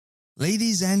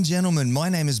Ladies and gentlemen, my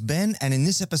name is Ben, and in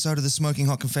this episode of the Smoking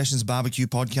Hot Confessions Barbecue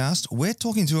Podcast, we're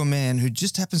talking to a man who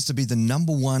just happens to be the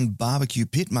 #1 barbecue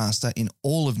pitmaster in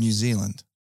all of New Zealand.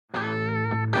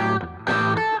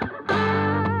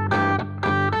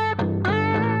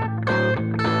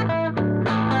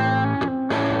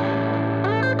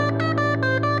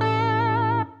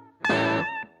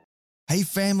 Hey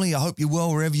family, I hope you're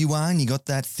well wherever you are and you got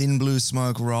that thin blue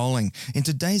smoke rolling. In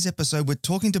today's episode, we're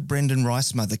talking to Brendan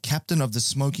Reisima, the captain of the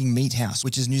Smoking Meathouse,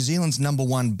 which is New Zealand's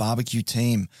 #1 barbecue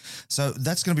team. So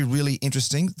that's going to be really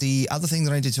interesting. The other thing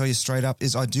that I need to tell you straight up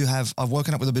is I've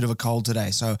woken up with a bit of a cold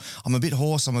today. So I'm a bit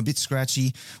hoarse, I'm a bit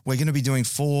scratchy. We're going to be doing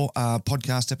 4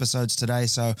 podcast episodes today.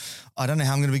 So I don't know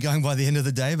how I'm going to be going by the end of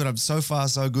the day, but I'm so far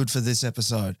so good for this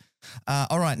episode.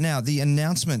 All right, now the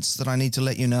announcements that I need to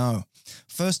let you know.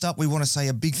 First up, we want to say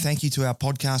a big thank you to our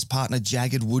podcast partner,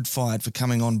 Jagged Woodfired, for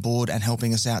coming on board and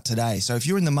helping us out today. So if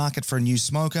you're in the market for a new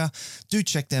smoker, do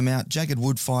check them out,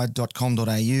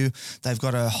 jaggedwoodfired.com.au. They've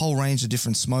got a whole range of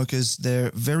different smokers.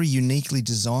 They're very uniquely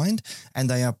designed and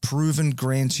they are proven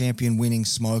Grand Champion winning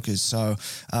smokers. So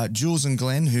Jules and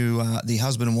Glenn, who are the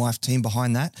husband and wife team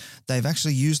behind that, they've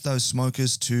actually used those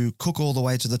smokers to cook all the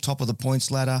way to the top of the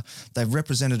points ladder. They've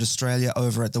represented Australia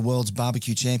over at the World's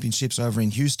Barbecue Championships over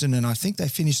in Houston, and I think they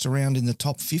finished around in the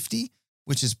top 50,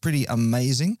 which is pretty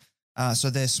amazing.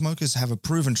 So their smokers have a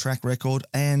proven track record.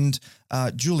 And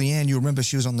Julianne, you remember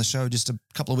she was on the show just a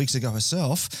couple of weeks ago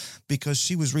herself because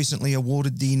she was recently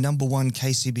awarded the #1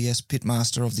 KCBS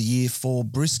Pitmaster of the Year for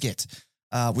brisket,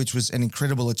 which was an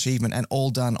incredible achievement and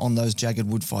all done on those Jagged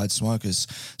Wood-fired smokers.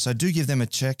 So do give them a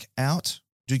check out.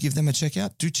 Do check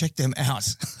them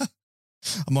out.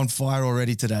 I'm on fire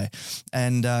already today.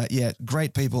 And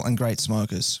great people and great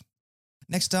smokers.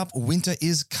 Next up, winter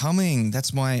is coming.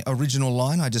 That's my original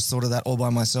line. I just thought of that all by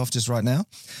myself just right now.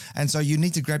 And so you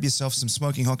need to grab yourself some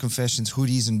Smoking Hot Confessions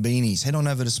hoodies and beanies. Head on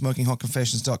over to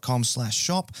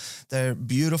smokinghotconfessions.com/shop. They're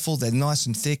beautiful. They're nice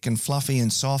and thick and fluffy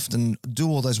and soft and do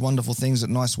all those wonderful things that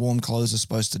nice warm clothes are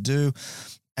supposed to do.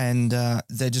 And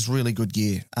they're just really good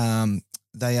gear.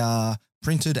 They are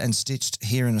printed and stitched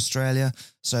here in Australia.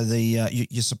 So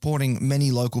you're supporting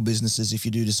many local businesses if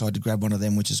you do decide to grab one of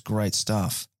them, which is great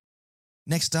stuff.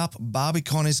 Next up,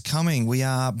 BarbieCon is coming. We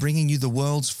are bringing you the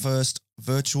world's first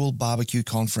virtual barbecue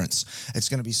conference. It's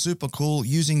going to be super cool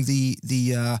using the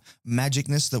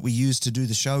magicness that we use to do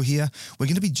the show here. We're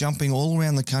going to be jumping all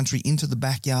around the country into the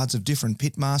backyards of different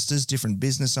pitmasters, different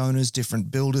business owners, different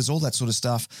builders, all that sort of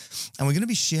stuff. And we're going to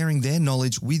be sharing their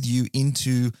knowledge with you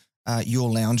into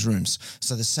your lounge rooms.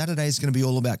 So the Saturday is going to be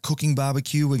all about cooking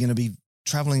barbecue. We're going to be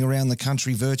traveling around the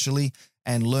country virtually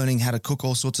and learning how to cook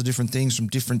all sorts of different things from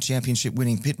different championship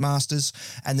winning pitmasters.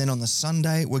 And then on the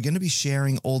Sunday, we're going to be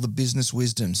sharing all the business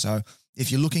wisdom. So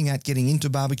if you're looking at getting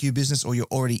into barbecue business or you're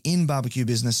already in barbecue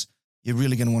business, you're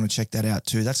really going to want to check that out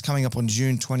too. That's coming up on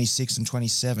June 26th and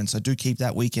 27th. So do keep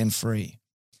that weekend free.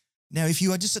 Now, if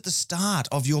you are just at the start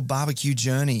of your barbecue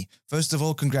journey, first of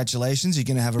all, congratulations. You're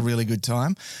going to have a really good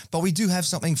time. But we do have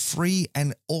something free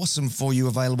and awesome for you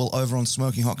available over on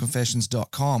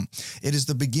smokinghotconfessions.com. It is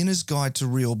the Beginner's Guide to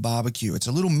Real Barbecue. It's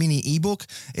a little mini ebook.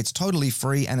 It's totally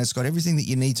free, and it's got everything that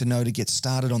you need to know to get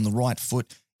started on the right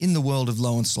foot in the world of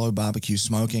low and slow barbecue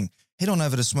smoking. Head on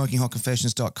over to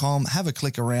smokinghotconfessions.com, have a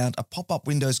click around. A pop-up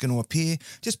window is going to appear.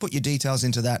 Just put your details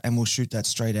into that, and we'll shoot that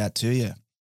straight out to you.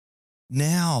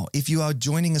 Now, if you are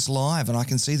joining us live, and I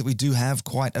can see that we do have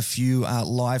quite a few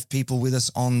live people with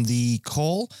us on the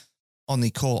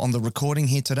recording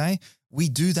here today, we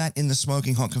do that in the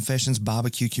Smoking Hot Confessions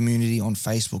barbecue community on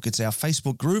Facebook. It's our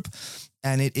Facebook group,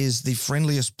 and it is the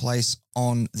friendliest place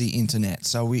on the internet.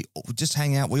 So we just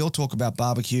hang out. We all talk about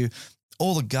barbecue.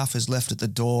 All the guff is left at the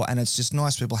door, and it's just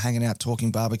nice people hanging out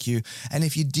talking barbecue. And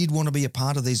if you did want to be a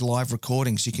part of these live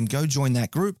recordings, you can go join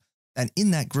that group. And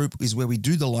in that group is where we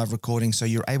do the live recording, so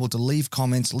you're able to leave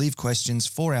comments, leave questions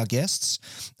for our guests,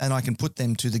 and I can put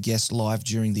them to the guests live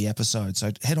during the episode.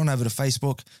 So head on over to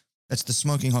Facebook. That's the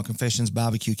Smoking Hot Confessions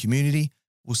barbecue community.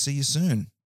 We'll see you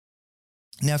soon.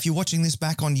 Now, if you're watching this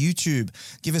back on YouTube,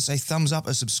 give us a thumbs up,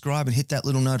 a subscribe, and hit that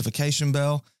little notification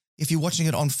bell. If you're watching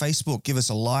it on Facebook, give us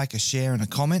a like, a share, and a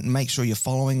comment, and make sure you're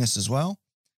following us as well.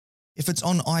 If it's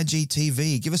on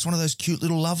IGTV, give us one of those cute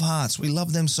little love hearts. We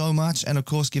love them so much. And of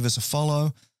course, give us a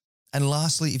follow. And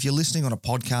lastly, if you're listening on a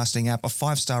podcasting app, a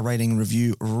 5-star rating and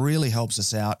review really helps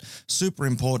us out. Super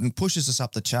important, pushes us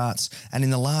up the charts. And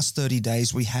in the last 30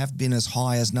 days, we have been as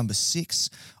high as number 6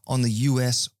 on the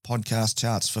US podcast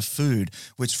charts for food,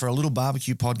 which for a little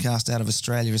barbecue podcast out of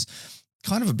Australia is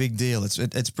kind of a big deal.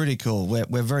 It's pretty cool.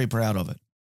 We're very proud of it.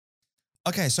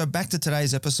 Okay, so back to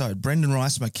today's episode. Brendan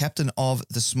Reisima, captain of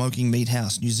the Smoking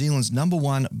Meathouse, New Zealand's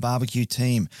 #1 barbecue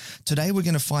team. Today we're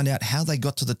going to find out how they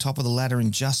got to the top of the ladder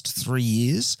in just 3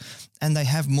 years, and they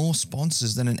have more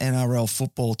sponsors than an NRL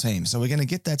football team. So we're going to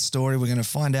get that story. We're going to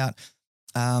find out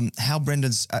how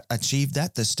Brendan's achieved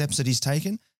that, the steps that he's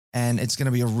taken, and it's going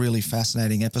to be a really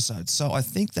fascinating episode. So I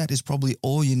think that is probably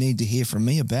all you need to hear from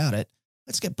me about it.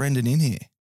 Let's get Brendan in here.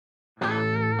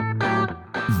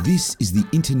 This is the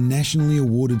internationally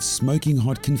awarded Smoking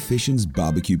Hot Confessions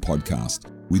Barbecue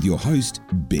Podcast with your host,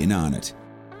 Ben Arnott.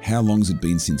 How long's it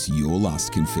been since your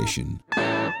last confession?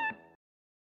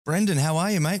 Brendan, how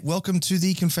are you, mate? Welcome to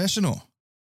the confessional.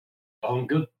 I'm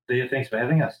good, dear. Thanks for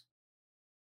having us.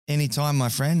 Anytime, my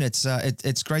friend. It's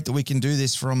great that we can do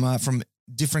this from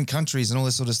different countries and all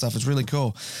this sort of stuff. It's really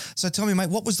cool. So tell me, mate,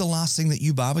 what was the last thing that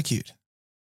you barbecued?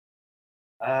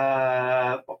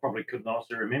 I probably couldn't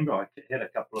honestly remember. I had a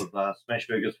couple of smash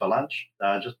burgers for lunch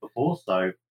just before,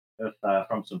 so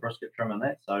from some brisket trim and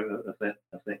that. So if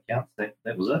that counts,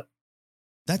 that was it.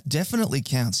 That definitely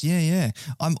counts. Yeah.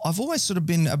 I've always sort of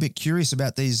been a bit curious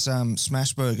about these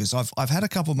smash burgers. I've had a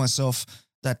couple myself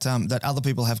that other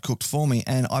people have cooked for me,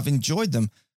 and I've enjoyed them.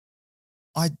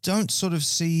 I don't sort of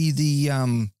see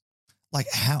the like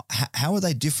how are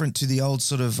they different to the old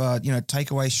sort of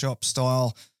takeaway shop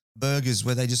style burgers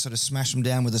where they just sort of smash them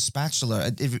down with a spatula.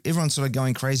 Everyone's sort of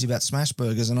going crazy about smash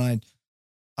burgers, and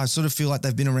I sort of feel like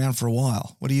they've been around for a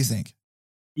while. What do you think?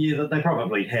 Yeah, they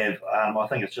probably have. I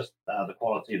think it's just the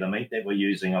quality of the meat that we're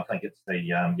using. I think it's the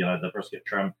the brisket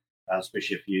trim,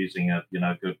 especially if you're using a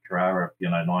good Carrara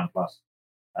 9+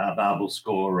 barbell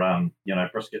score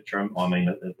brisket trim. I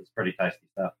mean, it's pretty tasty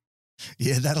stuff.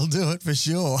 Yeah, that'll do it for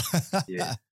sure.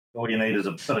 Yeah. All you need is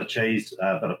a bit of cheese,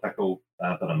 a bit of pickle,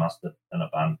 a bit of mustard, and a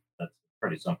bun. It's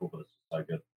pretty simple, but it's so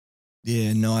good.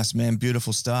 Yeah, nice, man.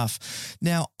 Beautiful stuff.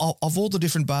 Now, of all the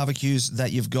different barbecues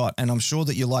that you've got, and I'm sure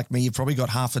that you're like me, you've probably got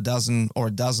half a dozen or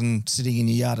a dozen sitting in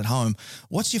your yard at home.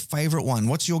 What's your favorite one?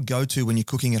 What's your go-to when you're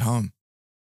cooking at home?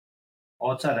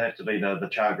 I'd say they have to be the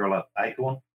char griller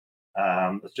Acorn.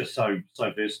 It's just so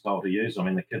versatile to use. I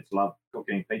mean, the kids love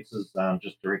cooking pizzas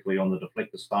just directly on the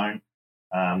deflector stone.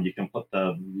 You can put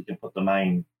the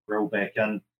main grill back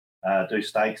in, do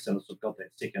steaks, and it's got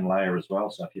that second layer as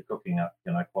well. So if you're cooking up,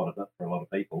 quite a bit for a lot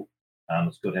of people,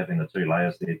 it's good having the two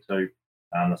layers there too.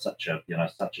 It's such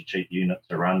a cheap unit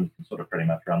to run. You can sort of pretty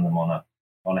much run them on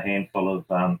a handful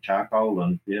of charcoal,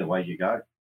 and away you go.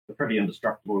 They're pretty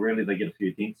indestructible, really. They get a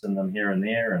few dents in them here and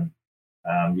there,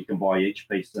 and you can buy each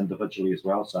piece individually as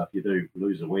well. So if you do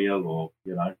lose a wheel or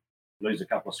lose a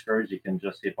couple of screws, you can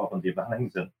just head pop into your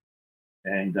Bunnings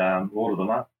and order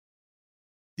them up.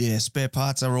 Yeah, spare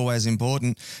parts are always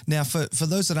important. Now, for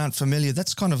those that aren't familiar,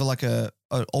 that's kind of like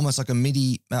almost like a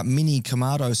mini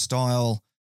Kamado style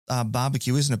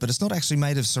barbecue, isn't it? But it's not actually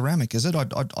made of ceramic, is it? I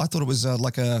thought it was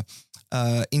like a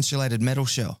insulated metal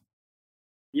shell.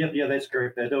 Yeah, that's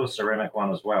correct. They do a ceramic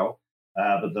one as well.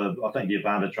 But I think the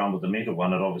advantage one with the metal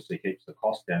one, it obviously keeps the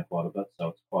cost down quite a bit, so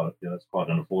it's quite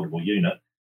an affordable unit.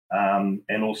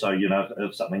 And also,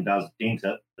 if something does dent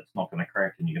it, it's not going to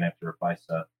crack, and you're going to have to replace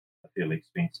a fairly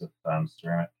expensive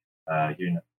ceramic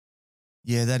unit.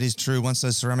 Yeah, that is true. Once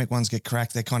those ceramic ones get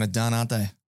cracked, they're kind of done, aren't they?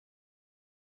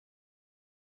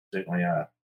 Certainly are.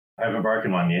 I haven't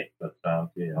broken one yet, but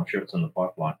I'm sure it's in the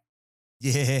pipeline.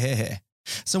 Yeah.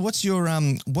 So what's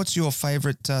your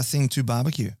favourite thing to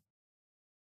barbecue?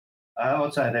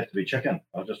 I'd say it'd have to be chicken.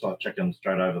 I just like chicken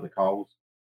straight over the coals.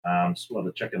 Split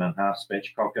the chicken in half,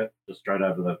 spatchcock it, just straight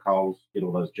over the coals, get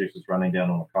all those juices running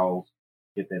down on the coals,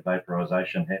 get that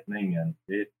vaporization happening, and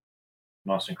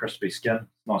nice and crispy skin.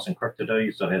 It's nice and quick to do.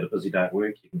 You've sort of had a busy day at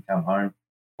work, you can come home,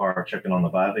 fire a chicken on the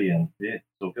barbie, and it's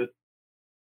all good.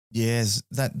 Yes,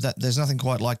 that there's nothing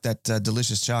quite like that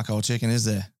delicious charcoal chicken, is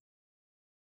there?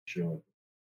 Sure.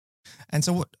 And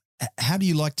so how do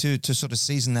you like to sort of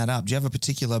season that up? Do you have a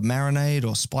particular marinade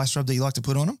or spice rub that you like to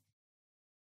put on them?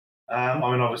 I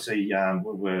mean, obviously,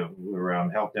 we're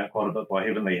helped out quite a bit by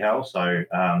Heavenly Hell, so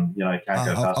can't go past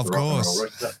the rock and roll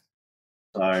rooster.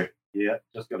 So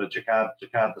just got to jacquard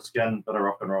the skin, bit of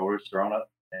rock and roll rooster on it,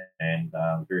 and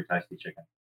very tasty chicken.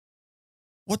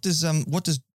 What does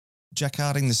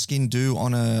jacquarding the skin do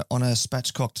on a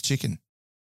spatchcocked chicken?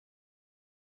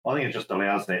 I think it just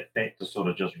allows that fat to sort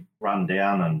of just run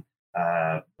down, and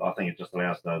I think it just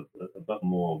allows a bit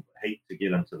more heat to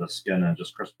get into the skin and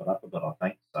just crisp it up a bit, I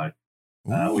think. So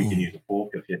we can use a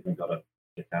fork if you haven't got a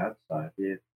jacquard. So I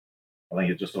think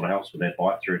it just sort of helps with that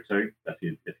bite through too. If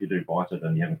you do bite it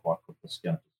and you haven't quite cooked the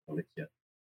skin, it just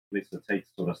lets the teeth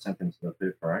sort of sink into the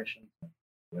perforation.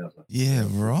 Yeah,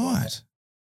 right.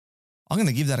 I'm going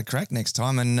to give that a crack next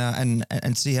time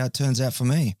and see how it turns out for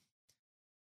me.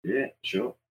 Yeah,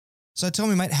 sure. So tell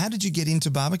me, mate, how did you get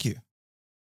into barbecue?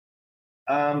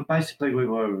 Basically,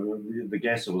 the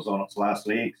gas was on its last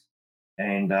legs,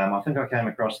 and I think I came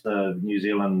across the New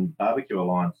Zealand Barbecue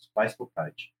Alliance Facebook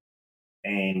page,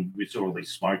 and we saw all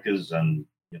these smokers, and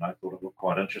thought it looked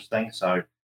quite interesting. So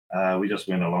we just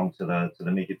went along to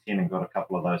the Mega 10 and got a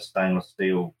couple of those stainless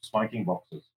steel smoking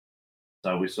boxes.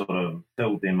 So we sort of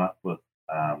filled them up with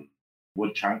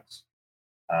wood chunks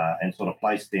and sort of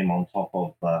placed them on top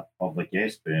of the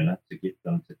gas burner to get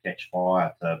them to catch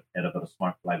fire to add a bit of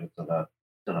smoke flavour to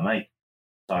the meat.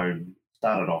 So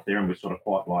started off there, and we sort of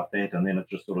quite liked that, and then it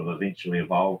just sort of eventually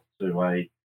evolved to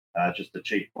just a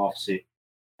cheap offset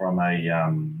from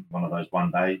one of those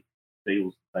 1 day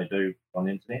deals they do on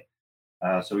the internet.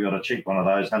 So we got a cheap one of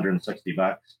those,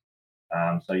 $160.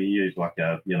 So you use like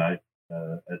a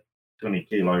 20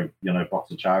 kilo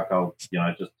box of charcoal, just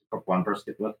to cook one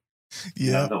brisket with.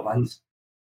 Yeah, the ones.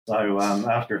 So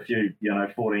after a few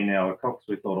 14-hour cooks,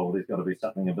 we thought, oh, there's got to be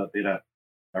something a bit better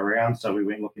around. So we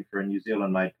went looking for a New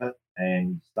Zealand made pit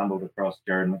and stumbled across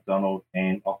Jared McDonald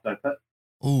and Octo Pit.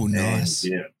 Oh, nice.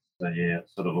 And, it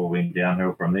sort of all went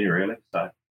downhill from there, really.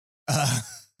 So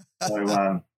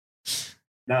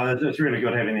no, it's really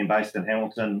good having them based in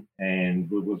Hamilton, and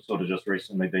we've sort of just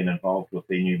recently been involved with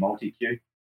their new multi-queue,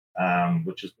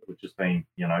 which has been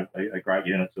a great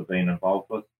unit to have been involved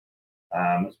with.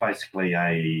 It's basically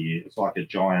it's like a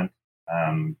giant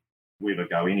Weber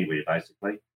Go Anywhere,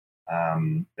 basically.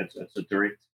 It's a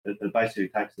direct. It basically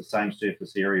takes the same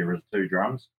surface area as 2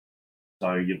 drums,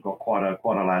 so you've got quite a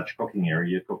large cooking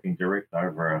area. You're cooking direct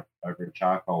over a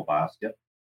charcoal basket,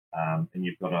 and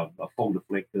you've got a full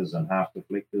deflectors and half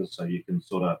deflectors, so you can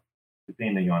sort of,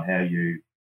 depending on how you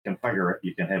configure it,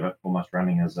 you can have it almost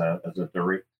running as a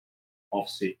direct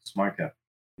offset smoker if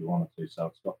you wanted to. So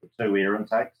it's got the 2 air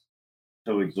intakes,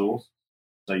 2 exhausts,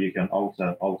 so you can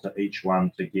alter each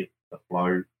one to get the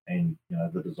flow and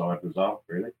the desired result,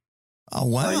 really. Oh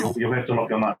wow! So you'll have to look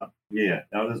them up. Yeah,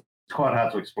 it's quite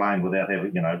hard to explain without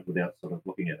having without sort of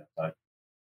looking at it.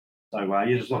 So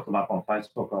you just look them up on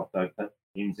Facebook, Octo Pit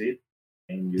NZ,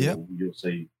 and you'll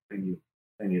see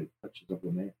plenty of pictures of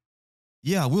them there.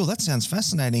 Yeah, Will, that sounds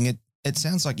fascinating. It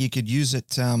sounds like you could use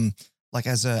it like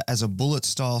as a bullet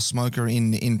style smoker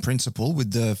in principle,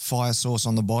 with the fire source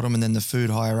on the bottom and then the food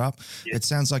higher up. Yep. It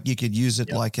sounds like you could use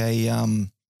it like a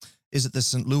is it the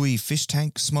St. Louis fish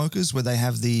tank smokers, where they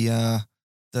have the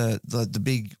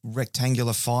big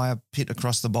rectangular fire pit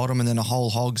across the bottom and then a whole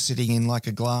hog sitting in like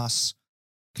a glass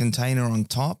container on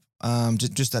top?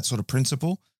 Just that sort of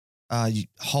principle.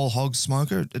 Whole hog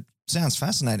smoker. It sounds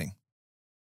fascinating.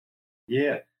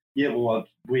 Yeah. Well,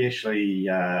 we actually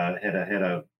had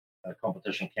a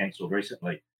competition cancelled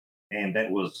recently, and that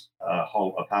was a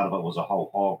part of it was a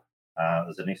whole hog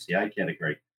as an SCA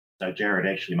category. So Jared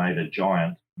actually made a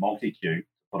giant multi-queue to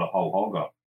put a whole hog on.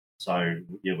 So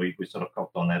we sort of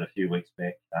copped on that a few weeks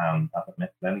back up at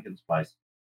Matt Flanagan's place,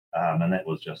 and that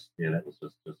was just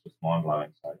mind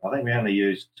blowing. So I think we only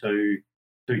used two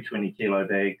 20 kilo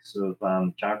bags of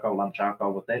lump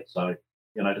charcoal with that. So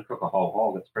to cook a whole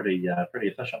hog, it's pretty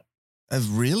efficient.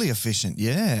 Really efficient,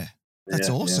 yeah. That's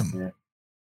awesome.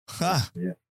 Yeah.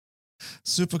 Yeah.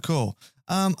 Super cool.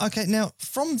 Okay, now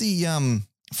from the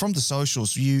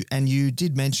socials, you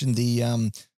did mention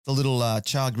the little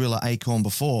char griller acorn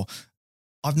before.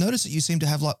 I've noticed that you seem to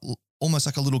have almost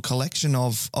like a little collection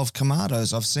of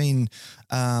Kamados. I've seen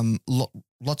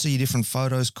lots of your different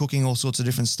photos cooking all sorts of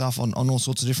different stuff on all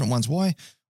sorts of different ones. Why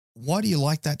do you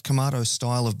like that Kamado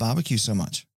style of barbecue so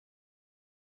much?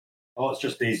 Oh, it's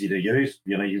just easy to use.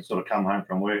 You can sort of come home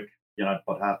from work,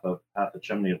 put half a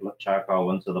chimney of lit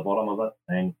charcoal into the bottom of it,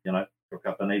 and cook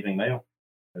up an evening meal.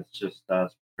 It's just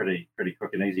it's pretty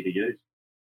quick and easy to use.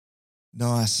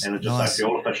 Nice. And it's just so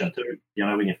fuel efficient too.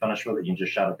 When you finish with it, you can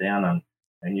just shut it down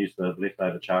and use the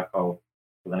leftover charcoal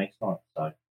for the next night.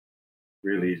 So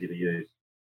really easy to use.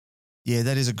 Yeah,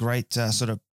 that is a great sort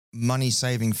of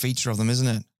money-saving feature of them, isn't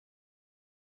it?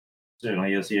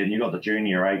 Certainly is, yeah. And you've got the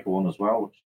junior acorn as well,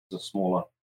 which is a smaller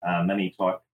mini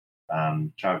type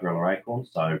char griller acorn.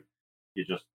 So you're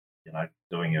just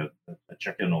doing a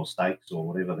chicken or steaks or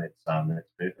whatever. That's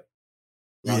perfect.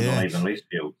 Runs on even less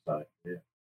fuel. So yeah.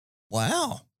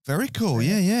 Wow, very cool.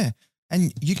 Yeah.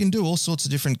 And you can do all sorts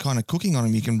of different kind of cooking on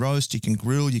them. You can roast, you can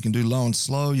grill, you can do low and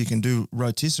slow, you can do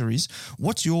rotisseries.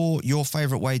 What's your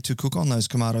favorite way to cook on those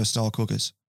Kamado style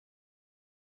cookers?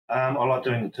 I like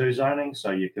doing the 2 zoning,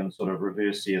 so you can sort of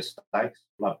reverse sear steaks.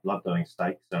 Love doing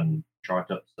steaks and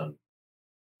tri-tips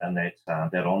and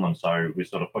that on them. So we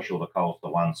sort of push all the coals to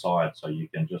one side, so you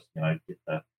can just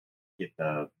get get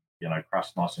the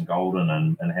crust nice and golden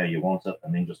and how you want it,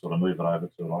 and then just sort of move it over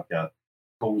to like a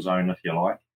cool zone if you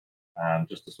like,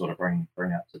 just to sort of bring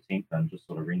up to temp and just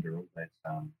sort of render all that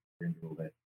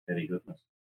fatty goodness.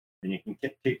 And you can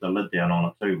keep the lid down on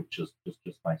it too, which is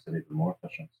just makes it even more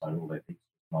efficient. So all that heat's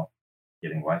not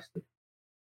getting wasted.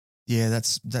 Yeah,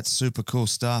 that's super cool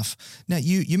stuff. Now,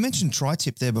 you mentioned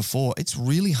tri-tip there before. It's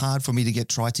really hard for me to get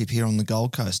tri-tip here on the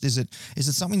Gold Coast. Is it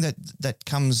something that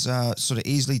comes sort of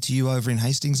easily to you over in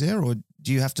Hastings there, or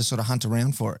do you have to sort of hunt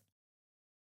around for it?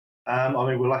 I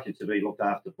mean, we're lucky to be looked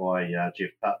after by Jeff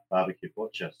Putt, Barbecue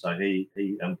Butcher. So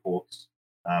he imports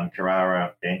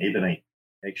Carrara and Ebony,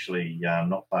 actually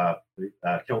not far.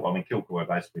 Kilcoy are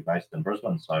basically based in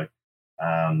Brisbane. So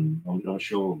I'm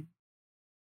sure,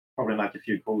 probably make a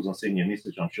few calls and send you a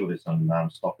message. I'm sure there's some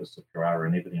stockists of Carrara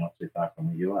and Ebony not too far from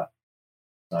where you are.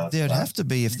 So there'd have to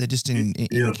be if they're just in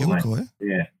Kilcoy.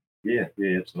 Yeah,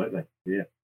 absolutely. Yeah.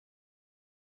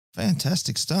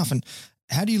 Fantastic stuff. And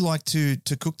how do you like to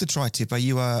cook the tri-tip? Are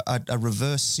you a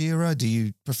reverse searer? Do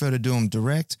you prefer to do them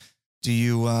direct? Do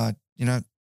you,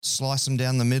 slice them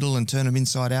down the middle and turn them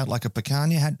inside out like a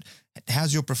picanha?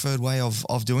 How's your preferred way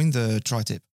of doing the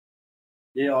tri-tip?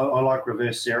 Yeah, I like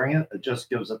reverse searing it. It just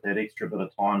gives it that extra bit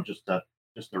of time just to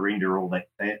render all that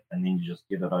fat, and then you just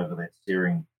get it over that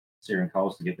searing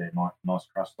coals to get that nice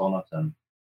crust on it, and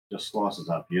just slices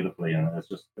up beautifully. And it's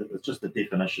just the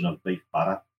definition of beef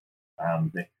butter.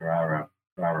 That Carrara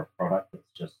product. It's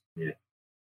just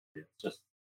it's just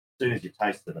as soon as you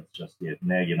taste it, it's just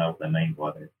now you know what they mean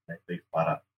by that beef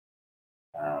butter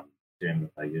term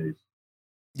that they use.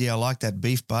 Yeah, I like that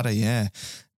beef butter. Yeah.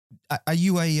 Are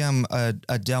you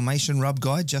a Dalmatian rub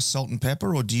guy, just salt and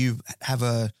pepper, or do you have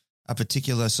a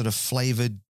particular sort of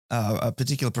flavored, a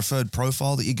particular preferred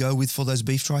profile that you go with for those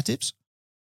beef tri-tips?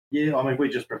 Yeah, I mean, we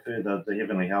just prefer the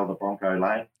Heavenly Hell, the Bronco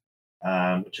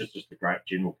Lane, which is just a great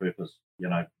general purpose,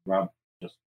 rub,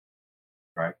 just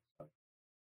great.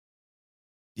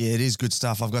 Yeah, it is good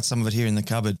stuff. I've got some of it here in the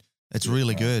cupboard. It's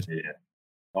really good. Yeah.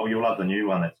 Oh, you'll love the new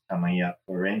one that's coming out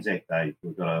for Anzac Day.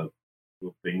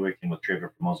 We've been working with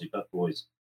Trevor from Aussie Pit Boys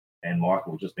and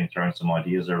Michael, just been throwing some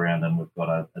ideas around, and we've got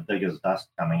a Digger's Dust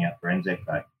coming out for Anzac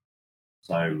Day.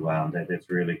 So that's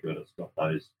really good. It's got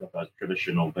those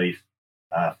traditional beef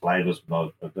flavours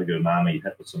with a big umami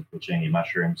hit with some porcini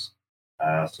mushrooms,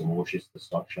 some Worcester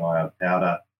Stockshire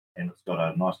powder, and it's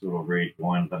got a nice little red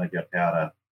wine vinegar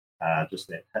powder, just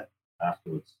that hit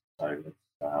afterwards. So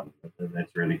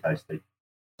that's really tasty.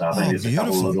 So I think there's a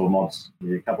couple of little mods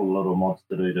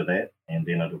to do to that, and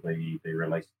then it'll be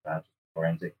released just for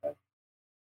Anzac Day.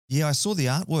 Yeah, I saw the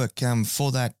artwork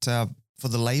for that for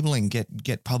the labeling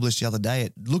get published the other day.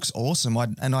 It looks awesome.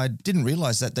 I didn't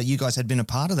realize that you guys had been a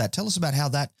part of that. Tell us about how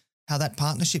that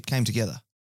partnership came together.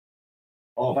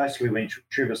 Oh, basically when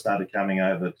Trevor started coming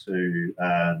over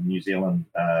to New Zealand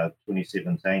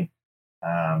 2017,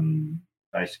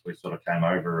 basically sort of came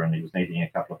over and he was needing a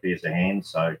couple of pairs of hands.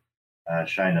 So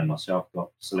Shane and myself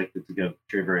got selected to give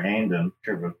Trevor a hand, and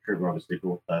Trevor obviously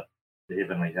brought the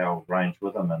Heavenly Hell range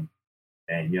with him, and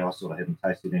I sort of hadn't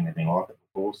tasted anything like it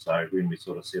before. So when we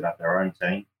sort of set up our own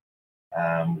team,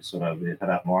 we sort of hit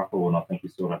up Michael, and I think he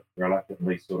sort of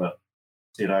reluctantly sort of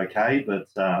said okay, but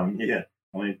I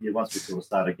mean, once we sort of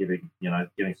started getting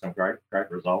some great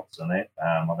results and that,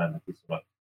 I don't think he sort of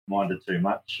minded too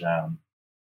much.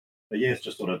 But yeah, it's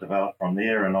just sort of developed from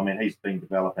there. And I mean, he's been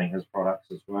developing his products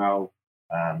as well,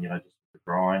 just the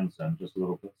grinds and just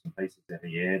little bits and pieces that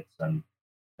he adds. And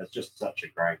it's just such a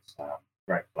great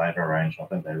flavour range. I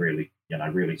think they really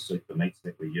suit the meats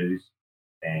that we use.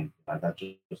 And they're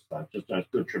just those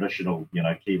good traditional,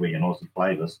 Kiwi and Aussie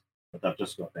flavours, but they've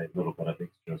just got that little bit of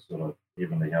extra sort of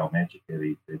Heavenly Hell magic that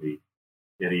he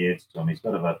adds to them. He's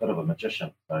a bit of a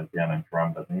magician, so down in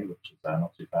Currumbin there, which is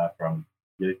not too far from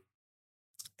you.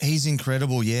 He's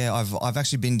incredible. Yeah, I've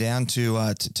actually been down to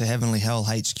Heavenly Hell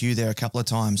HQ there a couple of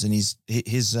times, and his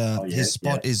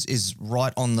spot is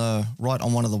right on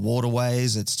one of the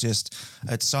waterways. It's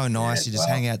so nice. You just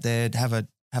hang out there,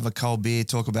 have a cold beer,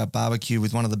 talk about barbecue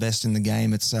with one of the best in the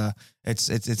game. It's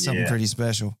something pretty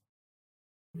special.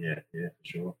 Yeah, for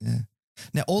sure. Yeah.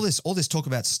 Now, all this talk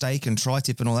about steak and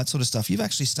tri-tip and all that sort of stuff, you've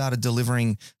actually started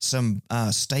delivering some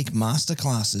steak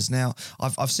masterclasses. Now,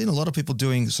 I've seen a lot of people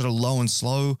doing sort of low and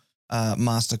slow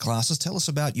masterclasses. Tell us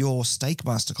about your steak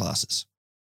masterclasses.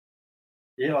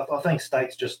 Yeah, I think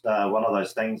steak's just one of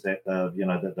those things that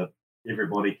that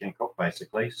everybody can cook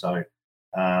basically. So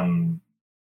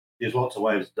there's lots of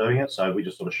ways of doing it. So we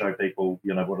just sort of show people,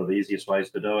 what are the easiest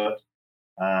ways to do it.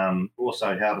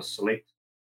 Also, how to select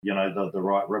the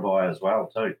right ribeye as well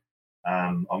too.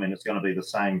 I mean, it's going to be the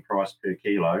same price per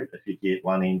kilo if you get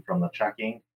one end from the chuck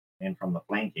end and from the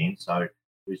flank end. So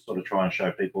we sort of try and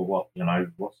show people what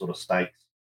sort of steaks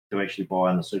to actually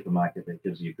buy in the supermarket that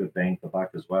gives you a good bang for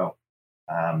buck as well.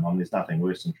 I mean, there's nothing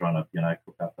worse than trying to,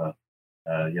 cook up a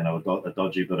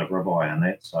dodgy bit of ribeye and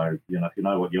that. So, if you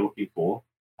know what you're looking for,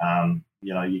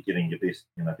 you're getting your best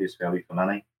value for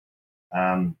money.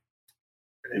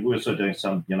 We're also doing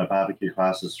some, barbecue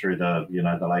classes through the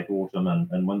late autumn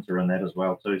and winter and that as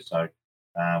well too. So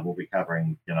we'll be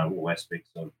covering, all aspects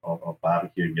of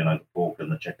barbecue, the pork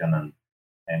and the chicken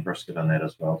and brisket and that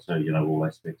as well. So, all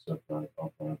aspects of the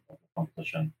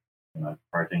competition,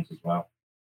 proteins as well.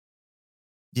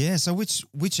 Yeah. So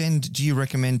which end do you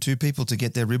recommend to people to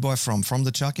get their ribeye from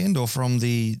the chuck end or from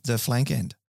the flank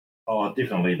end? Oh,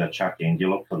 definitely the chuck end. You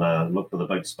look for the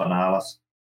big spinalis,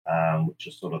 which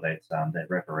is sort of that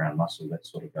wraparound muscle that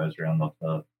sort of goes around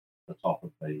the top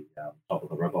of the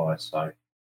ribeye. So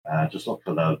just look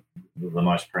for the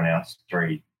most pronounced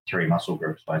three muscle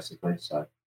groups basically. So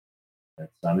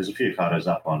that's, there's a few photos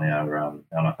up on our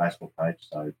Facebook page.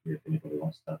 So if anybody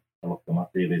wants to look them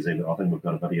up there, I think we've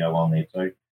got a video on there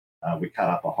too. We cut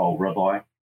up a whole ribeye,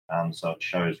 so it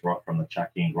shows right from the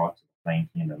chuck end right to the flank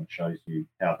end, and it shows you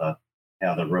how the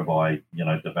ribeye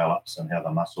develops and how the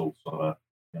muscle sort of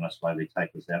slowly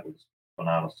tapers out, with the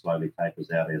spinalis slowly tapers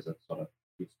out as it sort of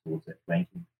gets towards that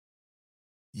flanking.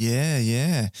 Yeah,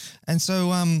 yeah. And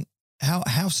so,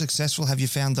 how successful have you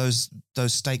found those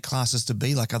steak classes to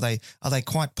be? Like, are they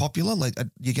quite popular? Like,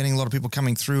 you're getting a lot of people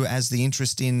coming through as the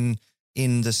interest in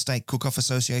the Steak Cook-Off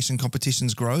Association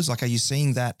competitions grows. Like, are you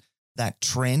seeing that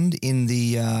trend in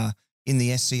the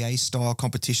SCA style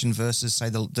competition versus, say,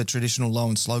 the traditional low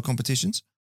and slow competitions?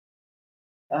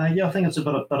 Yeah, I think it's a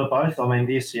bit of both. I mean,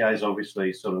 the SCA is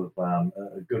obviously sort of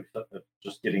a good fit for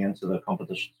just getting into the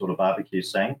competition sort of barbecue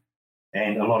scene.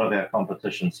 And a lot of our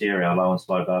competitions here, our low and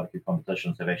slow barbecue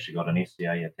competitions, have actually got an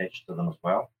SCA attached to them as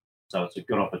well. So it's a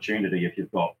good opportunity if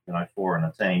you've got, 4 in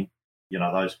a team,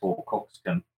 those 4 cooks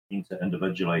can enter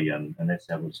individually, and that's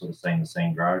how we've sort of seen the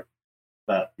scene grow.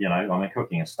 But, I mean,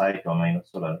 cooking a steak, I mean, it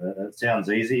sounds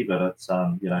easy, but it's,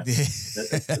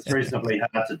 it's reasonably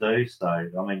hard to do. So,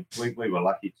 I mean, we were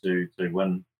lucky to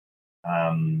win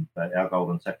our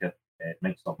golden ticket at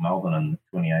Meatstock Melbourne in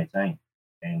 2018.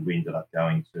 And we ended up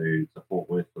going to Fort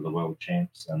Worth for the World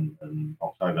Champs in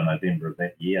October, November of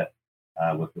that year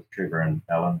with Trevor and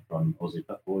Alan from Aussie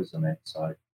Pit Boys and that.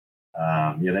 So,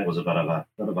 that was a bit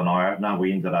of an eye-opener.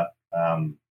 We ended up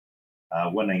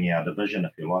winning our division,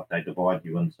 if you like. They divide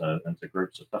you into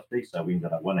groups of 50, so we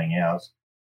ended up winning ours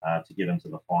to get into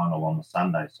the final on the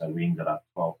Sunday. So we ended up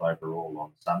 12th overall on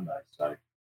the Sunday. So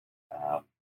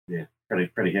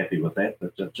pretty happy with that.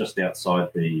 But just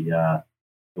outside the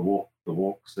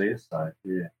walks there. So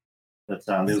yeah, but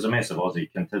there was a massive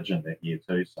Aussie contingent that year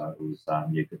too. So it was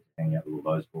good to hang out with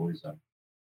all those boys, and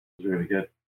it was really good.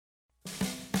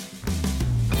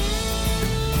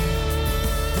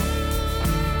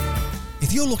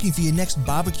 If you're looking for your next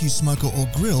barbecue smoker or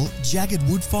grill, Jagged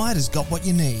Wood-Fired has got what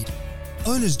you need.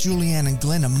 Owners Julianne and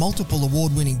Glenn are multiple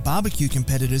award-winning barbecue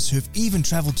competitors who've even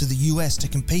travelled to the US to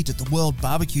compete at the World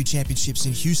Barbecue Championships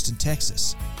in Houston,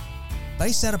 Texas.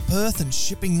 Based out of Perth and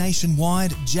shipping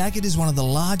nationwide, Jagged is one of the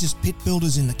largest pit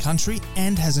builders in the country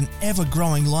and has an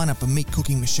ever-growing lineup of meat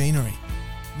cooking machinery.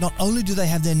 Not only do they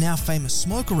have their now famous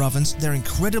smoker ovens, their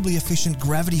incredibly efficient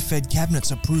gravity-fed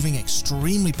cabinets are proving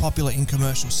extremely popular in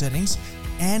commercial settings,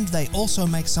 and they also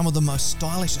make some of the most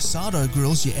stylish asado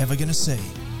grills you're ever going to see.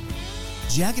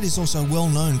 Jagged is also well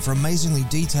known for amazingly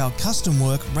detailed custom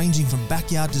work ranging from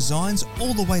backyard designs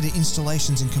all the way to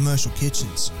installations in commercial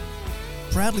kitchens.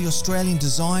 Proudly Australian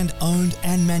designed, owned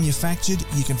and manufactured,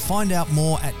 you can find out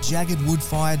more at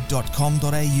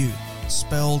jaggedwoodfired.com.au,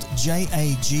 spelled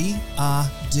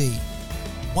J-A-G-R-D.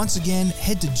 Once again,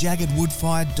 head to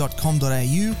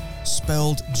jaggedwoodfired.com.au,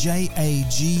 spelled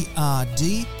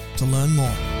J-A-G-R-D, to learn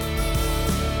more.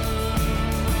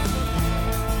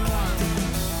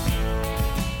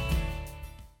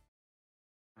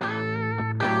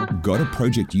 Got a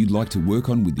project you'd like to work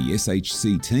on with the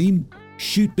SHC team?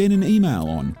 Shoot Ben an email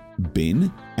on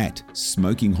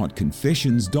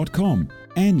ben@smokinghotconfessions.com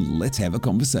and let's have a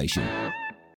conversation.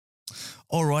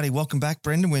 Alrighty, welcome back,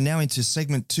 Brendan. We're now into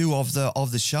segment 2 of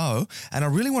the show, and I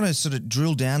really want to sort of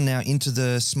drill down now into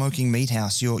the Smoking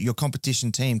Meathouse, your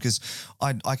competition team, because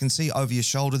I can see over your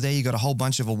shoulder there you got a whole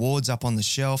bunch of awards up on the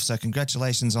shelf. So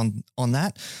congratulations on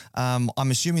that. I'm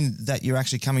assuming that you're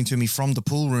actually coming to me from the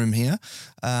pool room here,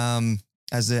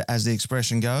 as the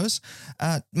expression goes.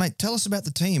 Mate, tell us about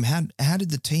the team. How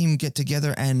did the team get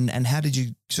together, and how did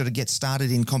you sort of get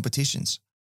started in competitions?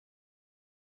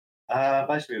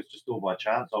 Basically, it was just all by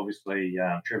chance. Obviously,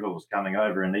 Trevor was coming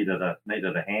over and needed a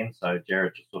hand, so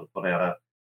Jared just sort of put out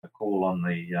a call on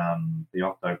the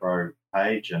Octobro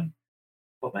page and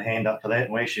put my hand up for that.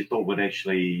 And we actually thought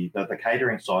the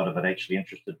catering side of it actually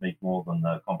interested me more than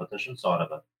the competition side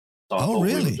of it. So I Oh, thought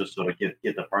we really? would just sort of get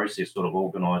the process sort of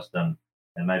organised and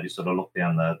maybe sort of look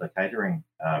down the catering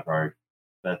road.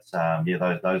 But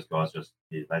those guys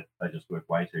they just work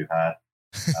way too hard.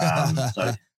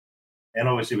 So and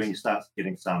obviously when you starts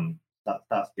getting some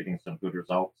good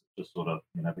results, it just sort of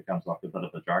becomes like a bit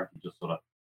of a drug. You just sort of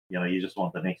you just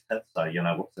want the next hit. So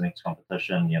what's the next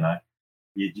competition?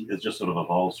 It just sort of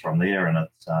evolves from there, and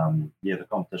it's the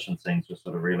competition scene's just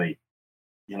sort of really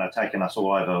taking us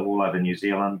all over New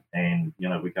Zealand, and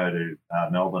we go to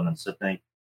Melbourne and Sydney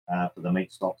for the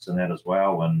meat stocks and that as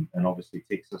well, and obviously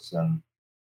Texas and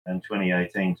in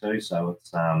 2018 too. So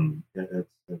it's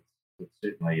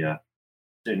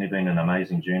certainly been an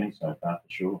amazing journey so far for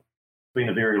sure. It's been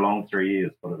a very long 3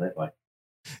 years, put it that way.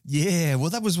 Yeah,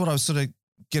 well, that was what I was sort of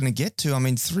going to get to. I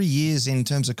mean, 3 years in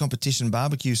terms of competition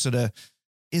barbecue sort of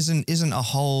isn't a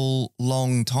whole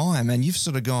long time, and you've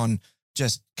sort of gone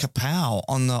just kapow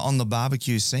on the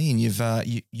barbecue scene.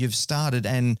 You've started,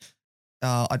 and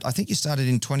I think you started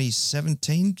in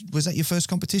 2017. Was that your first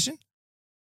competition?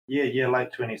 Yeah,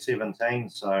 late 2017.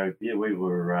 So we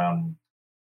were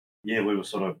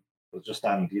sort of was just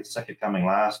starting to get sick of coming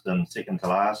last and second to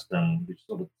last, and we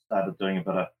sort of started doing a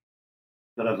bit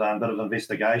of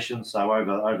investigation. So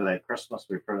over that Christmas,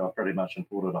 I pretty much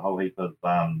imported a whole heap of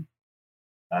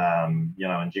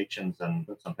injections and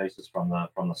bits and pieces from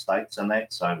the States and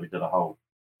that. So we did a whole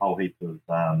heap of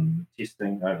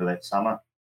testing over that summer,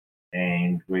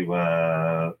 and it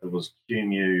was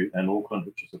QMU in Auckland,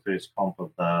 which was the first comp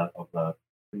of the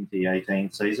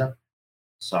 2018 season.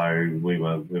 So we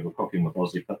were cooking with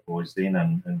Aussie Pit Boys then,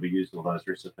 and we used all those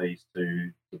recipes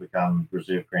to become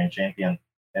reserve grand champion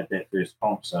at that first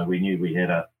comp. So we knew we had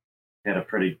a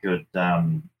pretty good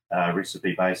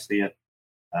recipe base there,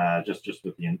 just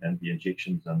with the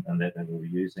injections and that we were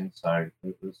using. So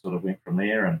it sort of went from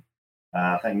there, and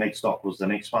I think meat stock was the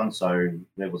next one. So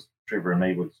that was Trevor and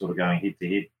me were sort of going head to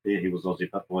head there. He was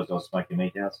Aussie Pit Boys, I was Smoky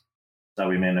Meathouse. So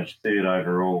we managed third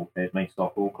overall at Meat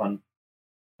Stock Auckland.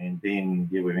 And then,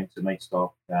 we went to Meat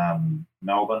Stock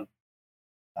Melbourne,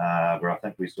 where I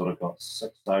think we sort of got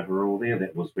sixth overall there.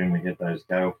 That was when we had those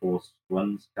gale force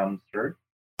winds come through.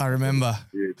 I remember.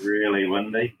 It was really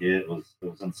windy. Yeah, it was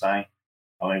insane.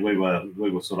 I mean, we were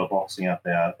sort of boxing up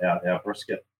our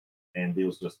brisket, and there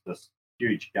was just this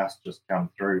huge gust just come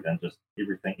through, and just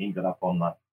everything ended up on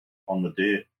the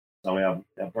dirt. So our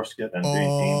brisket and burnt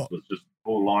ends was just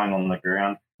all lying on the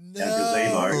ground.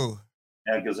 No.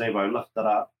 Our gazebo lifted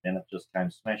up and it just came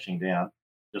smashing down.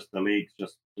 Just the legs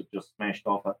just smashed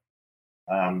off it.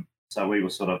 So we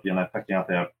were sort of picking up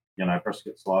our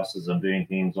brisket slices and burnt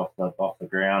ends off the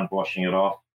ground, washing it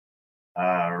off,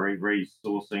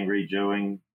 resourcing,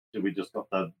 redoing. We just got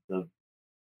the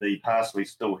parsley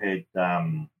still had.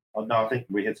 I think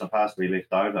we had some parsley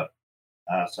left over.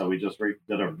 So we just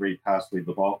did a re-parsley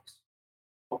the box,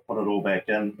 put it all back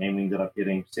in, and we ended up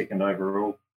getting second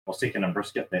overall. Or second in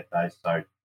brisket that day. So,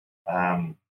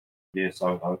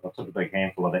 so I took a big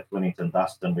handful of that Flemington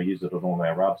dust and we use it on all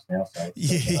our rubs now. So got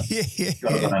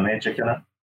a bit of magic in it.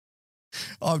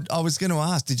 I was going to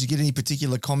ask, did you get any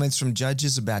particular comments from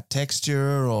judges about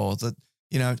texture or that,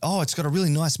 it's got a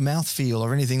really nice mouthfeel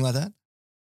or anything like that?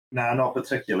 No, not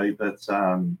particularly. But,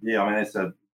 I mean,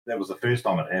 that was the first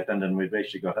time it happened, and we've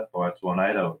actually got hit by a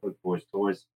tornado at Big Boys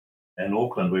Toys. In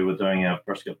Auckland, we were doing our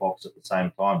brisket box at the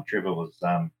same time. Trevor was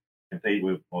me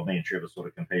and Trevor sort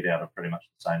of compete out of pretty much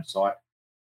the same site,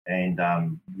 and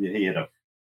he had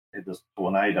this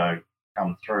tornado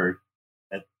come through.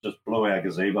 It just blew our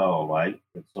gazebo away.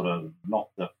 It sort of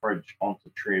knocked the fridge onto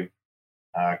Trev,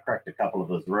 cracked a couple of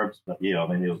his ribs, but there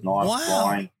was knives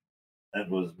flying. It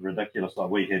was ridiculous. Like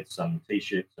we had some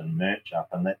t-shirts and merch up,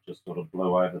 and that just sort of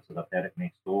blew over to the paddock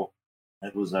next door.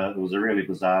 It was a really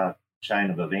bizarre chain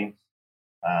of events.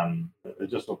 It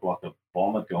just looked like a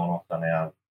bomb had gone off on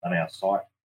our site.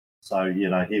 So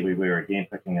here we were again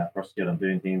picking up brisket and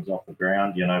burnt ends off the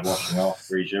ground. Washing off,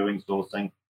 redoing,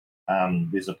 sourcing.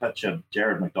 There's a picture.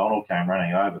 Jared McDonald came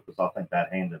running over because I think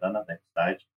they'd handed in at that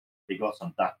stage. He got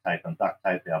some duct tape and duct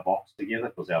taped our box together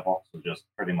because our box was just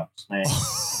pretty much smashed.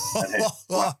 It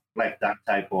had black duct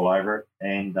tape all over it,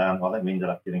 and I think we ended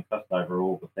up getting fifth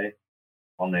overall with that.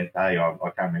 On that day, I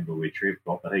can't remember where Trev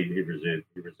got, but he reserved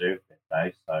that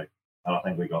day. So I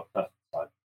think we got fifth. So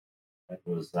it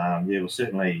was it was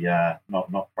certainly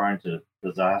not prone to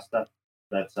disaster.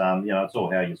 But it's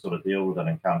all how you sort of deal with it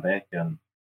and come back. And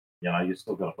you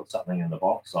still got to put something in the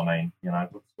box. I mean,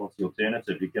 what's the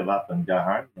alternative? You give up and go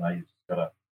home. You just got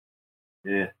to,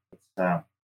 yeah, it's,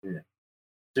 yeah,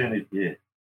 certainly, yeah,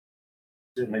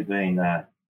 certainly been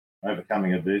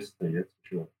overcoming adversity, that's for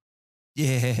sure.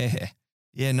 Yeah.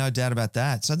 Yeah, no doubt about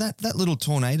that. So that little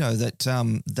tornado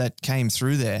that came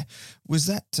through there, was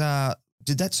that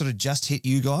did that sort of just hit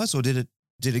you guys, or did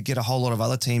it get a whole lot of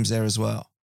other teams there as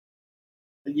well?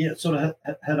 But yeah, it sort of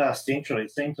hit us centrally.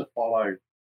 It seemed to follow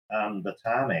the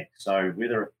tarmac. So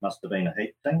whether it must have been a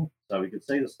heat thing, so we could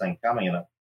see this thing coming, and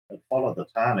it followed the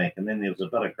tarmac, and then there was a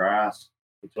bit of grass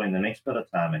between the next bit of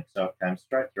tarmac, so it came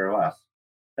straight through us,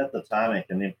 hit the tarmac,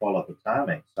 and then followed the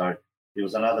tarmac. So there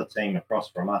was another team across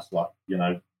from us, like,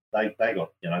 they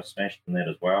got, smashed in that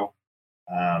as well.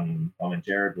 I mean,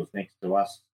 Jared was next to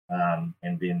us, and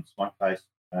then Smokeface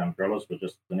Grillers were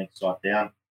just the next site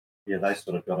down. Yeah, they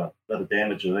sort of got a bit of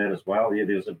damage of that as well. Yeah,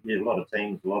 there was a lot of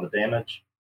teams, a lot of damage.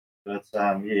 But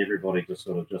yeah, everybody just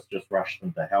sort of just rushed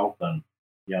in to help, and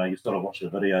you sort of watch the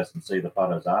videos and see the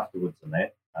photos afterwards, and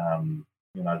that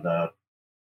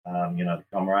the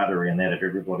camaraderie and that of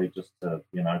everybody just to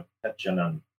pitch in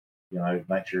and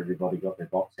make sure everybody got their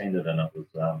box handed, and it was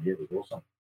yeah, it was awesome.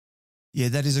 Yeah,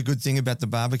 that is a good thing about the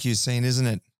barbecue scene, isn't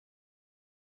it?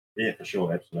 Yeah, for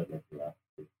sure, absolutely. Yeah.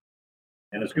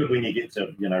 And it's good when you get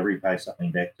to repay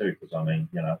something back too, because I mean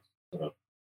it's sort of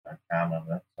calm and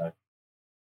that. So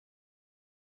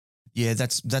yeah,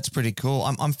 that's pretty cool.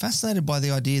 I'm fascinated by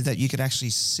the idea that you could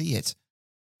actually see it.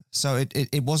 So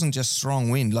it wasn't just strong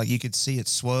wind, like you could see it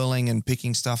swirling and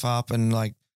picking stuff up and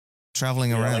like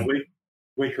traveling around. I mean,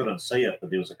 we couldn't see it, but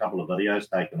there was a couple of videos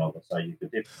taken of it, so you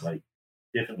could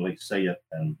definitely see it,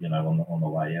 and on the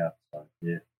way out. So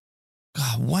yeah.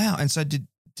 Oh, wow. And so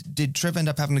did Trev end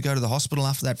up having to go to the hospital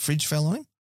after that fridge fell on him?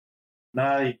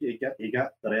 No, he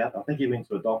got that out. I think he went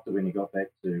to a doctor when he got back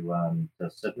to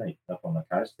Sydney, up on the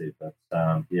coast there. But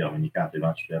yeah, I mean, you can't do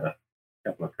much about a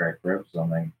couple of cracked ribs. I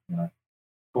mean,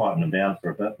 quieting them down for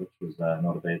a bit, which was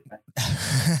not a bad thing.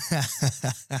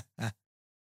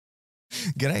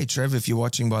 G'day, Trev, if you're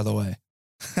watching, by the way.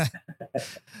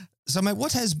 So, mate,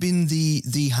 what has been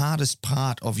the hardest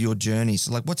part of your journey?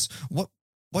 So, like, what's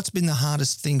been the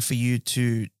hardest thing for you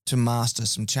to master?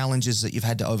 Some challenges that you've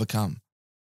had to overcome?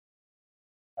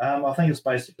 I think it's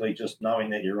basically just knowing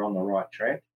that you're on the right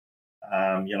track,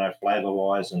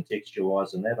 flavour-wise and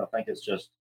texture-wise, and that. I think it's just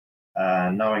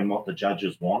knowing what the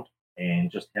judges want and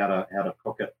just how to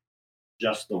cook it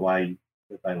just the way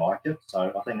that they like it.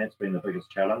 So I think that's been the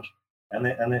biggest challenge, and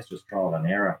that's just trial and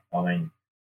error. I mean,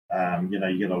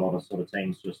 you get a lot of sort of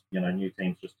teams just new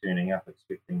teams just turning up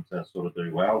expecting to sort of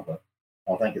do well, but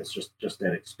I think it's just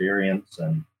that experience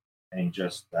and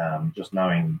just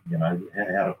knowing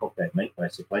how to cook that meat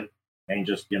basically, and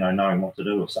just knowing what to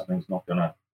do if something's not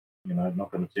gonna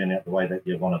turn out the way that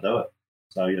you want to do it.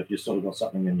 So if you sort of got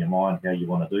something in your mind how you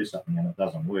want to do something and it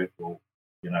doesn't work, well,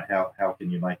 how can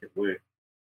you make it work?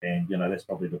 And that's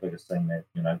probably the biggest thing that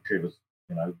Trevor's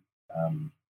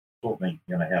taught me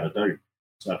how to do.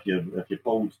 So if your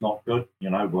pull's not good,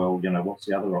 well, what's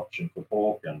the other option for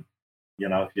pork? And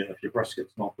if your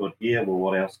brisket's not good here, well,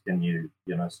 what else can you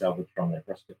salvage from that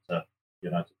brisket to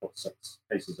put 6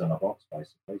 pieces in a box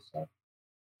basically. So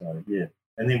yeah,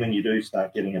 and then when you do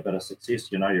start getting a bit of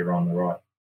success, you're on the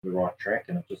right track,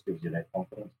 and it just gives you that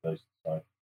confidence boost. So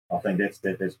I think that's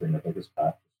been the biggest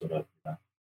part, sort of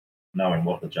knowing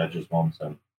what the judges want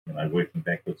and working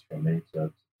backwards from there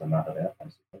to nut it out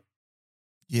basically.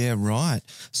 Yeah, right.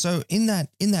 So in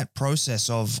that process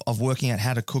of working out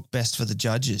how to cook best for the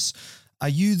judges, are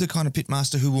you the kind of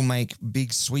pitmaster who will make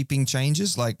big sweeping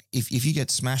changes? Like if you get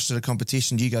smashed at a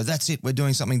competition, do you go, that's it, we're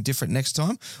doing something different next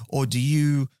time? Or do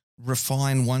you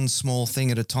refine one small thing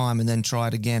at a time and then try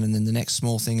it again, and then the next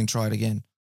small thing and try it again?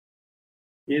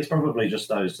 Yeah, it's probably just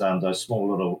those small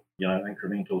little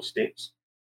incremental steps.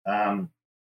 I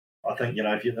think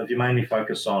if you mainly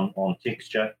focus on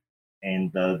texture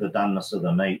and the doneness of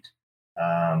the meat,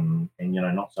 and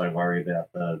not so worry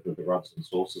about the rubs and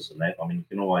sauces and that. I mean, you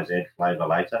can always add flavour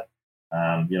later.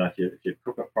 If you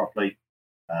cook it properly,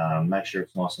 make sure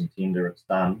it's nice and tender, it's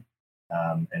done,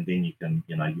 and then you can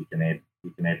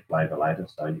add flavour later.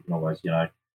 So you can always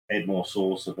add more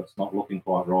sauce if it's not looking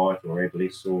quite right, or add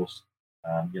less sauce,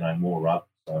 more rub.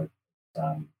 So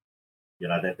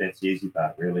that's the easy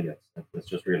part really. It's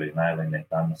just really nailing that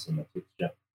doneness and the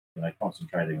texture.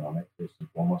 Concentrating on that first and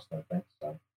foremost, I think.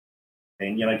 So,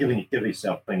 and give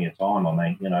yourself plenty of time. I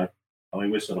mean,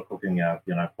 we're sort of cooking our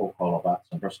pork collar butts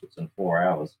and briskets in 4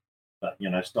 hours, but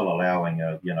still allowing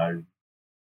a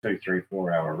 2, 3,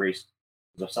 4 hour rest.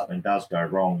 Because if something does go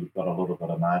wrong, you've got a little bit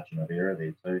of margin of error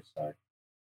there too. So,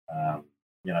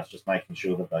 it's just making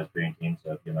sure that those burnt ends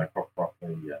are, cooked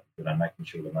properly, making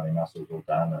sure the money muscle's all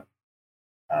done, and,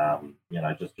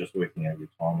 just working out your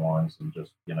timelines and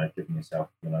just, giving yourself,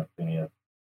 plenty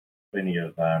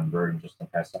of room just in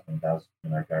case something does,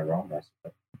 go wrong,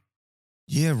 basically.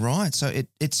 Yeah, right. So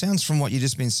it sounds from what you've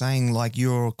just been saying like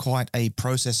you're quite a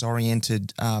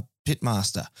process-oriented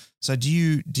pitmaster. So do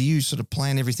you sort of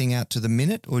plan everything out to the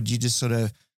minute, or do you just sort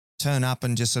of turn up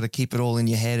and just sort of keep it all in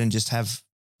your head and just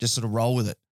sort of roll with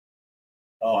it?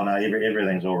 Oh no,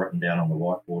 everything's all written down on the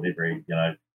whiteboard.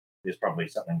 There's probably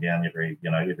something down every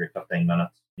 15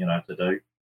 minutes, to do.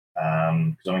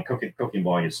 Because I mean, cooking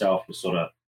by yourself, you sort of,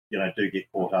 do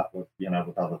get caught up with,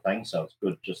 with other things. So it's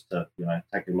good just to,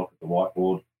 take a look at the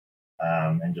whiteboard,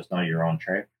 and just know you're on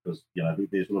track, because,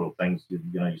 there's little things, you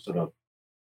sort of,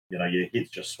 your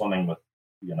head's just swimming with,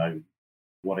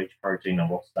 what each protein and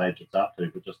what stage it's up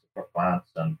to, but just to cook plants,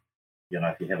 and,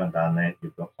 if you haven't done that,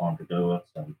 you've got time to do it.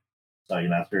 And so,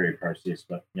 it's very processed,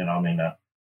 but,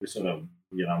 we're sort of,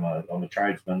 I'm a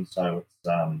tradesman, so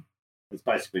it's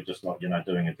basically just like,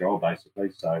 doing a job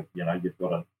basically. So, you've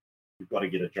got to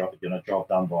get a job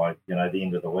done by, the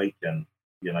end of the week, and,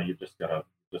 you've just got to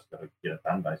get it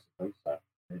done basically. So,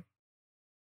 yeah.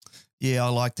 Yeah, I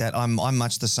like that. I'm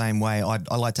much the same way. I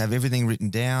like to have everything written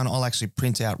down. I'll actually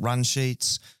print out run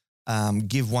sheets,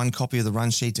 give one copy of the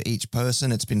run sheet to each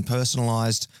person. It's been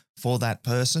personalized for that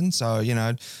person. So,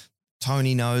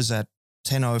 Tony knows at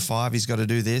 10:05 he's got to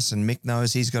do this, and Mick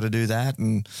knows he's got to do that.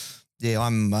 And yeah,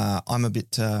 I'm a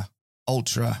bit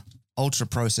ultra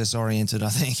process oriented, I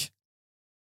think.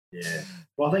 Yeah.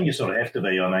 Well, I think you sort of have to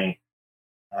be. I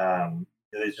mean,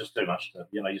 there's just too much to,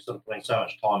 you're sort of putting so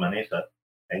much time and effort,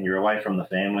 and you're away from the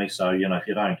family. So, if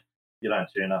you don't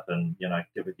turn up and,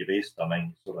 give it your best, I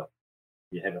mean,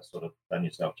 you haven't sort of done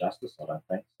yourself justice, I don't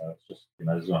think. So it's just,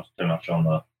 there's not too much on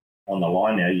the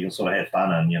line now. You can sort of have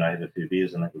fun and, have a few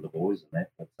beers and that with the boys and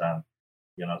that. But,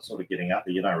 it's sort of getting up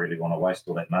there. You don't really want to waste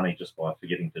all that money just by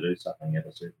forgetting to do something at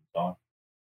a certain time.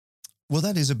 Well,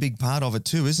 that is a big part of it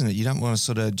too, isn't it? You don't want to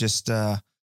sort of just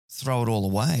throw it all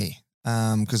away.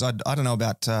 Because I don't know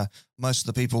about most of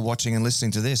the people watching and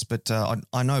listening to this, but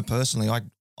I know personally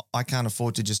I can't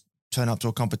afford to just turn up to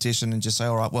a competition and just say,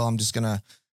 all right, well, I'm just going to,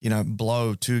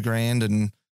 blow $2,000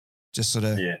 and just sort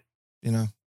of,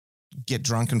 get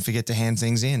drunk and forget to hand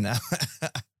things in.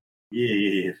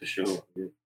 Yeah, for sure.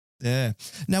 Yeah.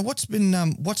 Now,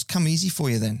 what's come easy for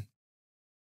you then?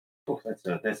 Oh, that's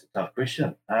a tough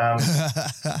question.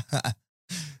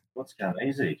 What's come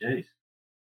easy? Geez.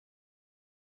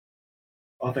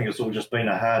 I think it's all just been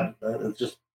a hard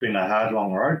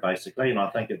long road basically, and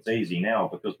I think it's easy now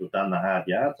because we've done the hard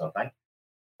yards. I think,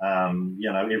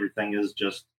 everything is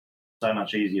just so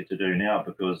much easier to do now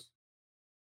because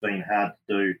it's been hard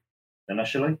to do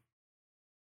initially.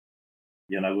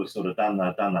 We've sort of done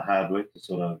the hard work to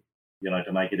sort of,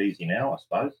 to make it easy now. I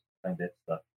suppose. I think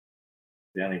that's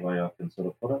the only way I can sort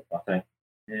of put it. I think,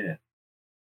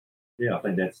 I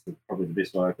think that's probably the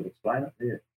best way I could explain it.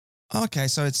 Yeah. Okay,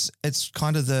 so it's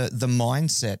kind of the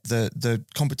mindset, the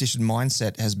competition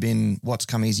mindset has been what's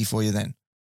come easy for you then.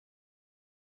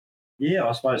 Yeah,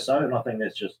 I suppose so, and I think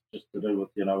that's just to do with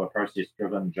a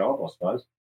process-driven job. I suppose,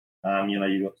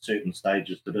 you've got certain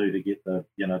stages to do to get the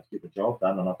job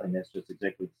done, and I think that's just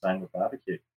exactly the same with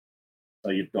barbecue. So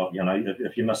you've got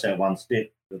if you miss out one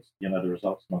step, it's, the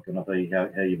result's not going to be how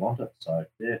you want it. So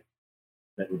yeah,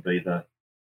 that would be exactly.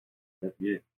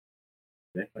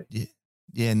 Yeah.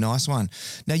 Yeah, nice one.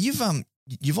 Now you've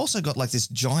also got like this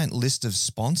giant list of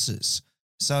sponsors,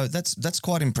 so that's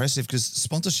quite impressive because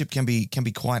sponsorship can be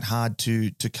quite hard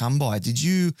to come by. Did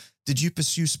you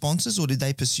pursue sponsors or did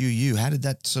they pursue you? How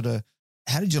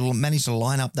did you manage to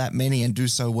line up that many and do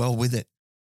so well with it?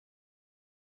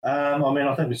 I mean,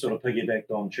 I think we sort of piggybacked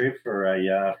on Trev for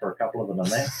a couple of them in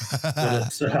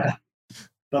that,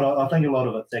 but I think a lot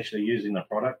of it's actually using the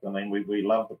product. I mean, we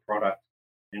love the product.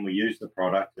 And we used the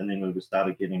product, and then we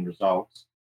started getting results.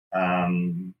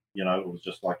 It was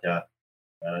just like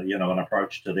an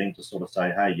approach to them to sort of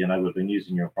say, hey, we've been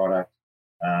using your product,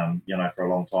 for a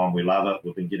long time. We love it.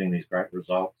 We've been getting these great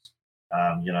results.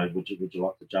 Would you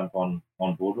like to jump on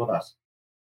board with us?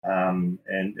 And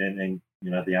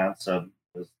the answer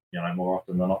is, more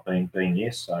often than not being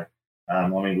yes. So, I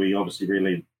mean, we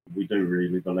do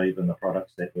really believe in the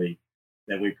products that we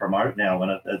promote now,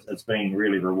 and it's been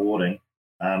really rewarding.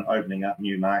 Opening up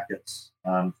new markets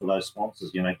for those sponsors,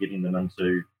 getting them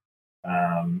into,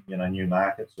 new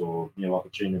markets or new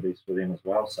opportunities for them as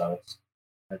well. So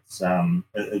it's been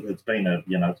a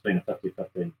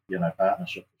 50-50,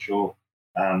 partnership for sure.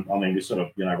 I mean, we sort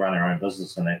of, run our own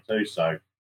business in that too. So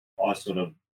I sort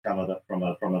of, come at it from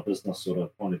a business sort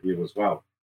of point of view as well.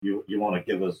 You want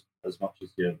to give as much as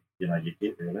you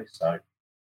get really. So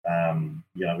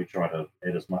we try to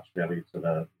add as much value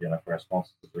to for our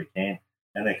sponsors as we can,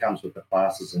 and that comes with the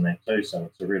classes and that too. So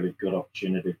it's a really good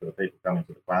opportunity for the people coming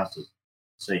to the classes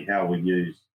to see how we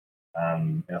use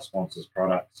our sponsors'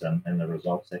 products and the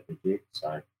results that we get.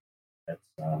 So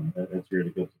it's really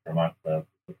good to promote the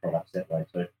products that way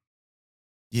too.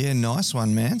 Yeah, nice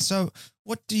one, man. So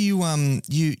what do you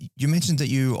you mentioned that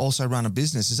you also run a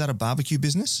business. Is that a barbecue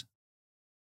business?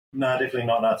 No, definitely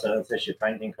not. No, it's actually a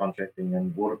painting, contracting,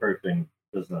 and waterproofing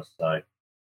business. So,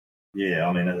 yeah,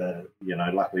 I mean,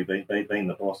 luckily being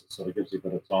the boss, it sort of gives you a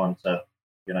bit of time to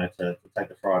take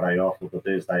the Friday off or the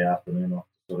Thursday afternoon off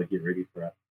to sort of get ready for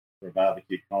a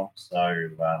barbecue comp. So,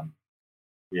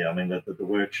 yeah, I mean, the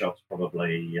workshop's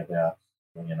probably about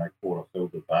quarter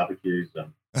filled with barbecues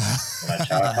and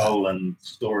charcoal and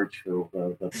storage for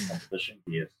all the competition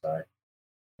gear. So,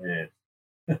 yeah.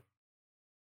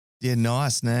 Yeah,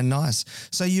 nice, man, nice.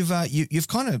 So you've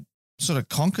kind of sort of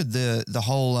conquered the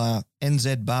whole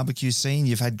NZ barbecue scene.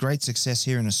 You've had great success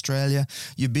here in Australia.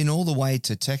 You've been all the way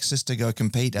to Texas to go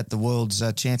compete at the World's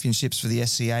Championships for the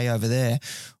SCA over there.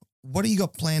 What do you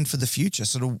got planned for the future?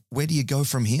 Sort of where do you go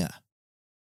from here?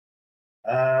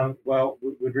 Well,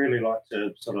 we'd really like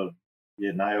to sort of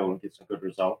nail and get some good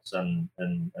results in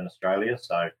Australia.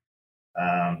 So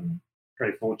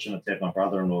pretty fortunate to have my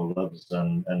brother-in-law lives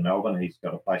in Melbourne. He's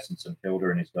got a place in St Kilda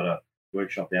and he's got a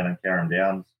workshop down in Carrum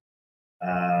Downs.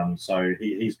 So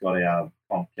he's got our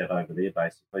comp kit over there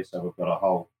basically. So we've got a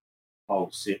whole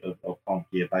set of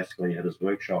comp gear basically at his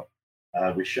workshop.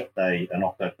 We shipped an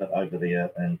Octo kit over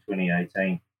there in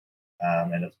 2018,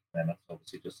 and it's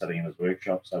obviously just sitting in his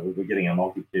workshop. So we're getting a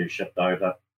multi-queue shipped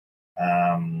over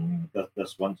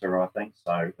this winter, I think.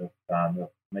 So if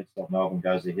Meathouse Melbourne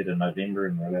goes ahead in November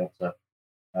and we're allowed to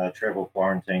travel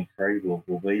quarantine free, we'll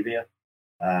be there.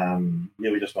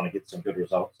 We just want to get some good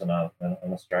results in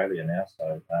Australia now.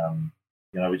 So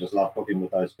we just love cooking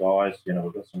with those guys.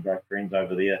 We've got some great friends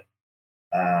over there.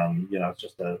 It's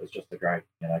just a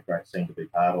great scene to be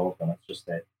part of, and it's just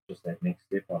that next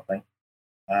step, I think.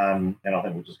 And I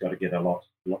think we've just got to get a lot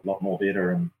more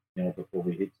better, and before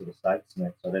we head to the States.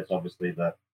 And so that's obviously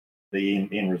the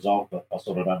end result. But I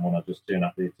sort of don't want to just turn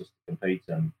up there just to compete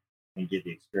and get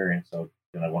the experience. So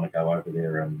I want to go over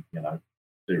there and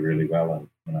do really well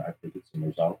and hopefully get some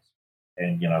results.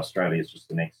 And Australia is just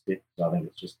the next step. So I think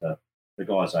it's just the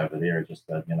guys over there are just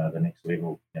the next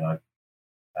level.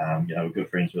 We're good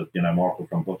friends with Michael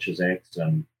from Butcher's Axe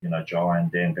and Jai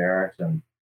and Dan Barrett and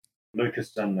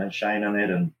Lucas and Shane and that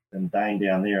and Dane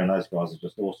down there, and those guys are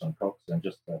just awesome cooks, and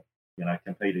just to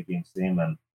compete against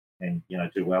them and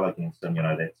do well against them,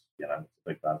 that's it's a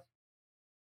big buzz.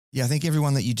 Yeah, I think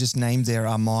everyone that you just named there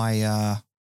are my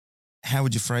how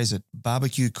would you phrase it?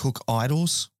 Barbecue cook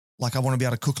idols. Like I want to be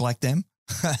able to cook like them.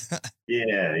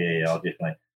 Yeah,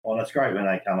 definitely. Well, it's great when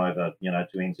they come over,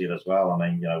 to NZ as well. I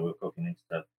mean, we're cooking next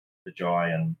to Jai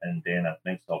and Dan at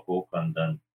Meathouse Auckland,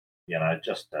 and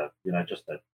just to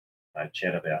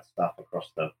chat about stuff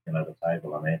across the the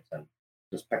table and that, and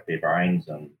just pick their brains,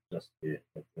 and just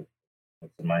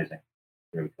it's amazing,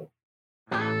 really cool.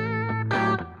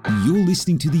 You're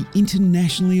listening to the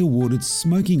internationally awarded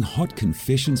Smoking Hot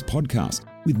Confessions podcast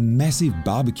with massive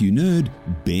barbecue nerd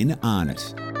Ben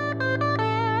Arnott.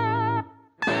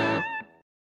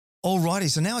 Alrighty,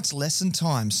 so now it's lesson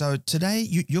time. So today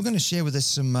you're going to share with us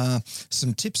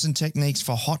some tips and techniques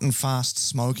for hot and fast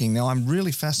smoking. Now I'm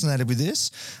really fascinated with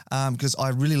this because I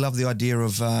really love the idea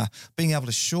of being able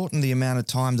to shorten the amount of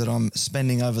time that I'm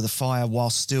spending over the fire while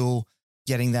still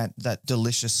getting that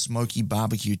delicious smoky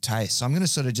barbecue taste. So I'm going to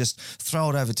sort of just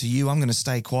throw it over to you. I'm going to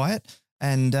stay quiet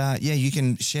and you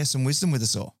can share some wisdom with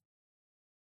us all.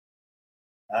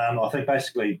 I think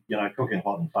basically, cooking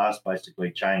hot and fast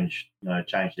basically changed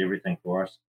everything for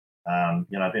us.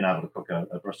 Being able to cook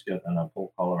a brisket and a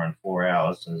pork collar in 4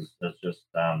 hours is just,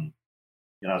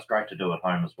 it's great to do at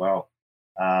home as well.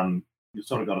 You've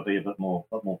sort of got to be a bit more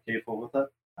careful with it.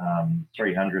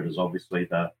 300 is obviously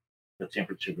the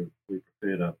temperature we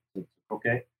prefer to cook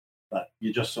at, but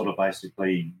you just sort of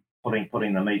basically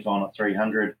putting the meat on at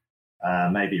 300,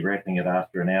 maybe wrapping it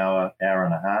after an hour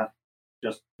and a half.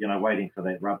 Just, waiting for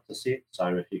that rub to set.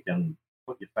 So if you can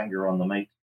put your finger on the meat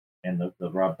and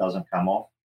the rub doesn't come off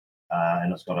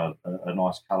and it's got a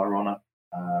nice colour on it,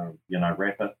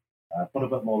 wrap it, put a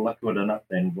bit more liquid in it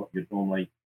than what you'd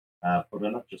normally put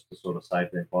in it, just to sort of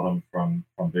save that bottom from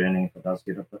burning if it does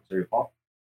get a bit too hot.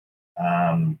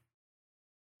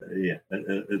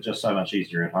 It's just so much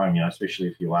easier at home, especially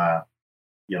if you are,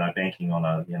 banking on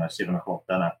a, 7 o'clock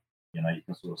dinner, you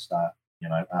can sort of start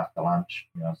after lunch,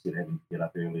 instead of having to get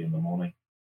up early in the morning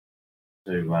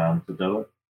to do it.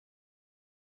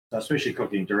 So especially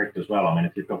cooking direct as well. I mean,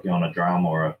 if you're cooking on a drum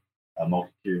or a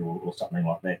multi-cue or something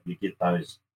like that, you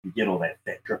get all that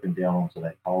fat dripping down onto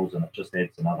that coals, and it just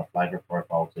adds another flavour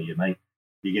profile to your meat.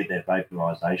 You get that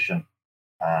vaporisation,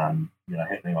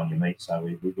 happening on your meat. So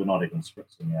we're not even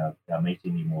spritzing our meat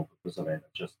anymore because of that.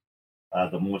 It's just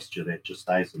the moisture that just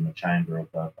stays in the chamber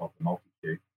of the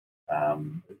multi-cue.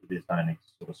 There's no need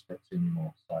to sort of spritz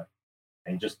anymore. So,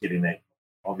 and just getting that,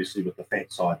 obviously with the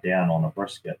fat side down on a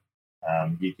brisket,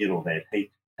 you get all that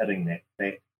heat hitting that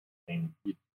fat, and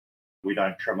we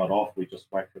don't trim it off. We just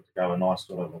wait for it to go a nice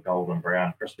sort of a golden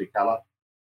brown, crispy colour,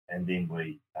 and then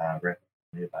we wrap it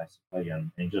there basically,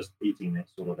 and just eating that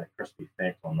sort of that crispy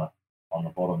fat on the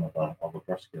bottom of the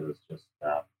brisket is just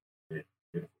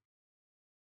beautiful.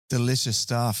 Delicious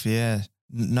stuff, yeah.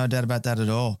 No doubt about that at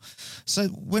all. So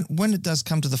when it does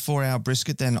come to the 4-hour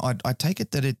brisket, then I take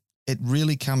it that it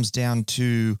really comes down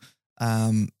to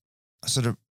sort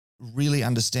of really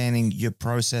understanding your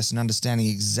process and understanding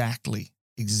exactly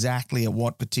at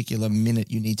what particular minute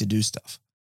you need to do stuff.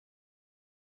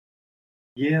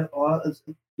 Yeah,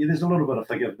 there's a little bit of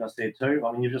forgiveness there too.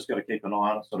 I mean, you've just got to keep an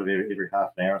eye on it sort of every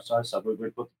half an hour or so. So we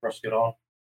put the brisket on.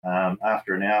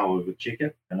 After an hour, we would check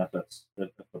it, and if the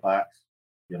bark's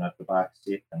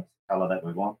set and it's the colour that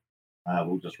we want,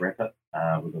 we'll just wrap it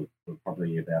with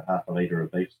probably about half a litre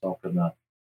of beef stock in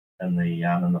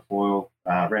the foil.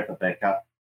 Wrap it back up.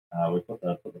 We put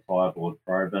the fireboard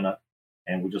probe in it,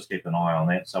 and we'll just keep an eye on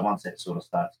that. So once that sort of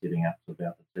starts getting up to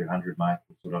about the 200 mark,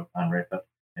 we'll sort of unwrap it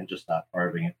and just start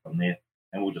probing it from there.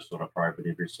 And we'll just sort of probe it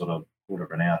every sort of quarter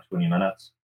of an hour, 20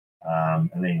 minutes. And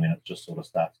then when it just sort of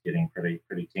starts getting pretty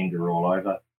tender all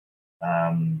over,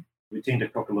 we tend to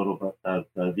cook a little bit.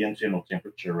 The internal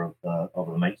temperature of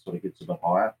the meat sort of gets a bit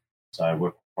higher. So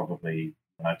we're probably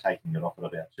taking it off at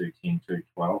about 210,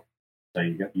 212. So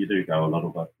you do go a little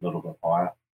bit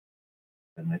higher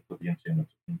than that with the internal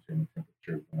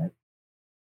temperature of the meat.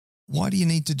 Why do you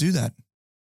need to do that?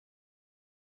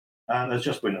 It's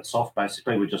just when it's soft.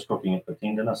 Basically, we're just cooking it for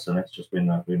tenderness, and that's just when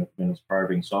it's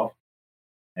probing soft,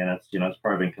 and it's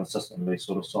probing consistently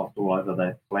sort of soft all over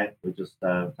that flat. We just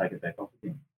take it back off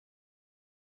again.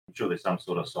 I'm sure there's some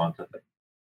sort of scientific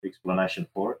explanation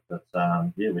for it, but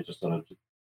we just sort of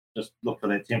just look for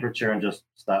that temperature and just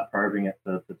start probing it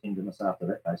for tenderness after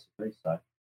that, basically. So,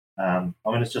 I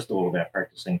mean, it's just all about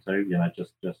practicing too.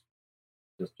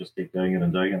 Just keep doing it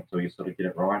until you sort of get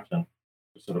it right, and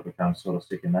it sort of becomes sort of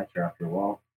second nature after a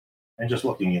while. And just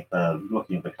looking at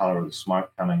the colour of the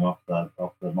smoke coming off the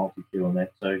multi-cue and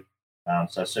that too.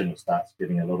 So soon it starts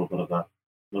getting a little bit of a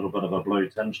blue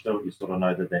tinge to it. You sort of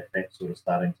know that fat's sort of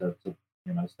starting to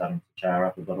char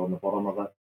up a bit on the bottom of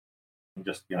it. And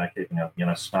just keeping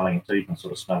it, smelling it too. You can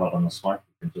sort of smell it on the smoke.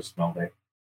 You can just smell that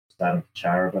starting to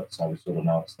char a bit. So we sort of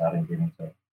know it's starting getting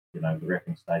to the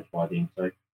wrapping stage by then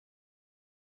too.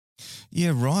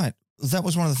 Yeah, right. That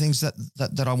was one of the things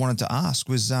that I wanted to ask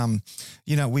was,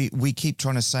 we keep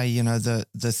trying to say,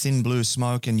 the thin blue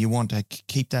smoke, and you want to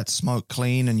keep that smoke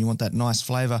clean and you want that nice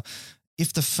flavour.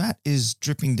 If the fat is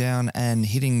dripping down and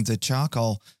hitting the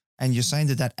charcoal, and you're saying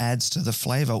that adds to the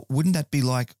flavour, wouldn't that be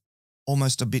like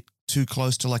almost a bit too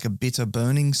close to like a bitter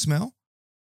burning smell?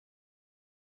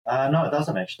 No, it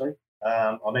doesn't actually.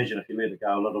 I imagine if you let it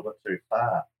go a little bit too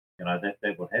far,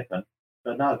 that would happen.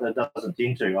 But no, that doesn't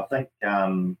tend to. I think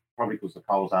probably because the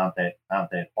coals aren't that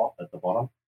hot at the bottom.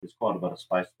 There's quite a bit of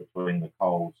space between the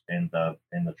coals and the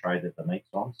tray that the meat's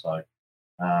on. So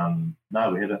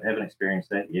no, we haven't experienced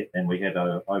that yet, and we have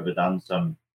overdone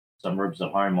some ribs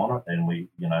at home on it, and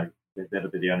that'll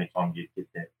be the only time you get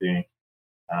that burnt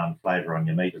flavour on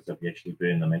your meat is if you actually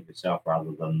burn the meat yourself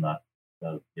rather than the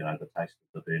taste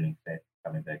of the burning fat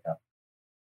coming back up.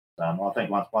 I think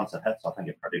once it hits, I think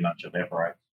it pretty much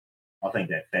evaporates. I think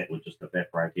that fat would just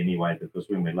evaporate anyway, because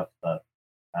when we lift the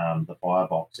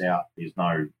firebox out, there's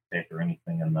no fat or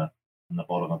anything in the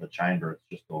bottom of the chamber. It's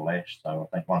just all ash. So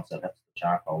I think once it hits the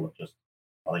charcoal, it just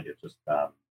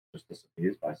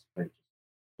disappears basically. It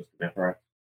just evaporates.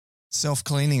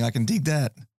 Self-cleaning, I can dig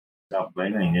that.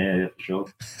 Self-cleaning, yeah, for sure.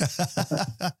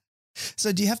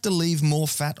 So do you have to leave more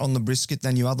fat on the brisket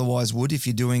than you otherwise would if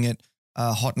you're doing it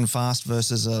hot and fast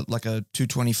versus like a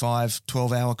 225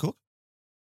 12-hour cook?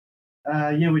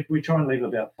 We try and leave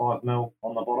about 5 mil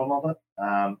on the bottom of it,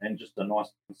 and just a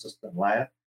nice consistent layer.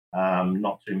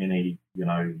 Not too many,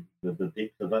 the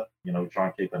depth of it. We try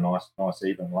and keep a nice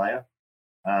even layer.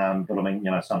 But I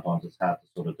mean, sometimes it's hard to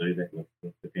sort of do that with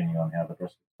depending on how the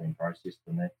brisket's been processed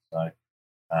and that. So,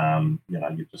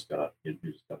 you've just got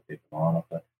to keep an eye on it.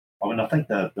 But I mean, I think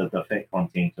the fat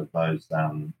content of those,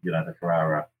 the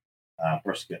Carrara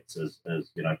briskets is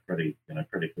pretty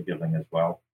forgiving as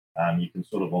well. You can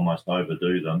sort of almost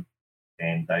overdo them,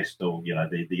 and they still,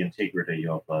 the integrity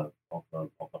of the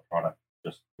product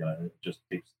just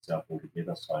keeps itself all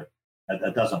together. So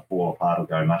it doesn't fall apart or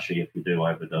go mushy if you do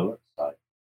overdo it. So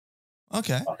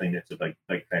Okay. I think that's a big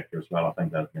factor as well. I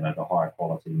think that the higher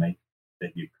quality meat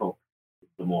that you cook,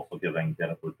 the more forgiving that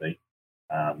it would be.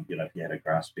 If you had a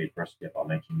grass-fed brisket, I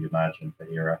mentioned your margin for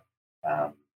error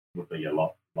would be a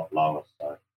lot lower.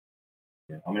 So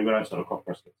yeah, I mean, we don't sort of cook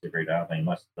briskets every day. I mean,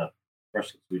 most of the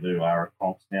briskets we do are at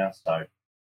comps now, so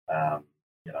um,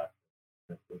 you know,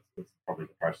 it's probably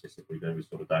the process that we do. We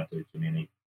sort of don't do too many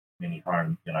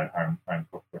home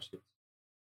cooked briskets.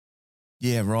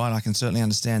 Yeah, right. I can certainly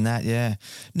understand that. Yeah.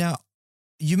 Now,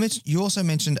 you also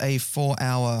mentioned a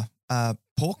 4-hour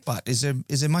pork butt. Is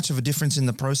there much of a difference in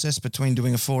the process between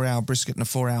doing a 4-hour brisket and a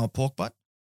 4-hour pork butt?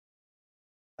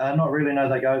 Not really. No,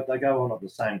 they go on at the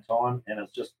same time, and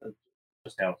it's just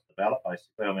how it's developed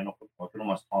basically. I mean, I can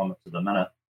almost time it to the minute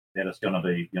that it's going to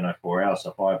be 4 hours.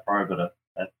 So if I probe it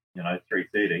at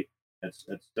 3:30, it's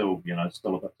still it's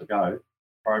still a bit to go.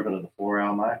 Probe it at the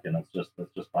 4-hour mark, and it's just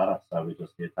butter. So we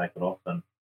just take it off and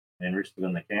rest it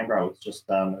in the Canberra. It's just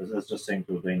seemed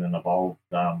to have been an evolved.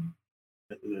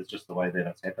 It's just the way that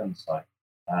it's happened. So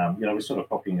we're sort of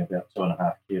cooking about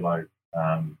 2.5 kilo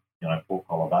pork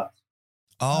collar butts.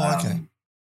 Oh, okay.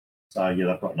 So yeah,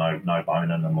 they've got no bone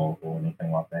in them or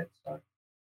anything like that. So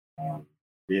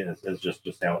yeah, it's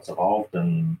just how it's evolved,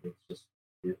 and it's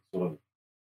sort of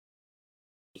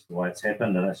just the way it's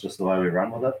happened, and it's just the way we run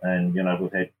with it. And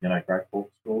we've had great pork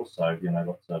scores, so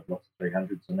lots of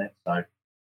 300s in that. So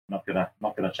not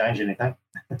gonna change anything.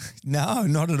 No,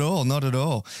 not at all, not at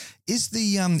all. Is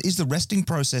the resting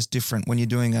process different when you're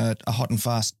doing a hot and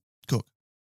fast cook?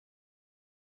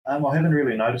 I haven't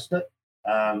really noticed it.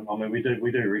 I mean, we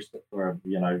do rest it for a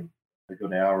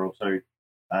good hour or two.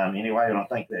 Anyway, and I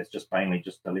think that's just mainly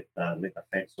just to let the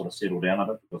fat sort of settle down a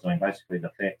bit, because I mean basically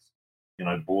the fat's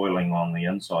boiling on the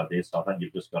inside there, so I think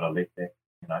you've just got to let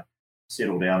that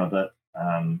settle down a bit,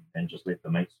 and just let the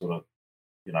meat sort of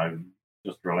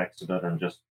just relax a bit, and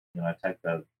just take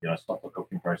the stop the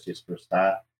cooking process for a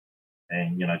start,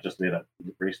 and just let it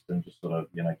rest, and just sort of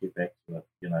get back to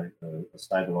a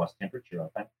stabilised temperature, I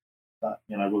think. But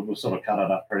we'll sort of cut it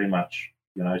up pretty much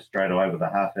straight away with a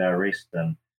half-hour rest,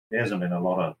 and there hasn't been a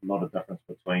lot of difference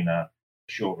between a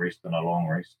short rest and a long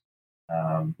rest.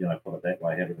 Put it that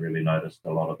way, I haven't really noticed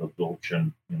a lot of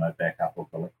absorption, back up of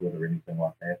the liquid or anything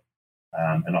like that.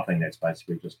 And I think that's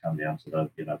basically just come down to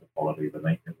the quality of the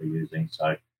meat that we're using.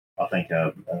 So I think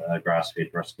a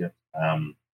grass-fed brisket, a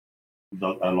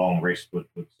long rest would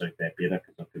suit that better,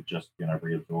 because it could just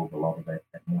reabsorb a lot of that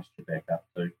moisture back up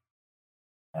too,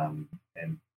 and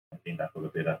end up with a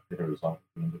better result at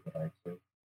the end of the day too.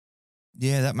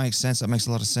 Yeah, that makes sense. That makes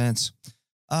a lot of sense.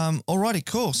 Alrighty,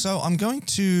 cool. So I'm going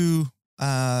to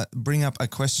bring up a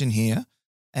question here,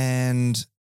 and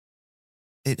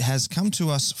it has come to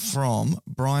us from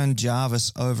Brian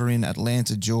Jarvis over in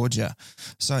Atlanta, Georgia.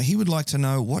 So he would like to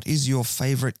know, what is your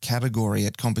favorite category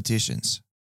at competitions?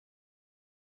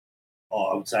 Oh,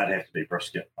 I would say it'd have to be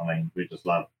brisket. I mean, we just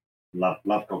love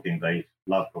cooking beef,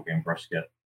 love cooking brisket.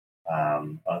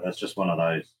 It's just one of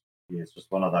those. Yeah, it's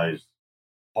just one of those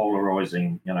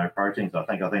polarizing, proteins. I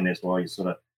think that's why you sort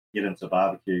of get into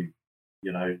barbecue,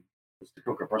 is to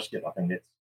cook a brisket. I think that's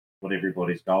what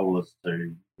everybody's goal is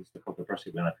to cook a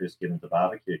brisket when they first get into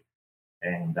barbecue.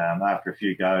 And after a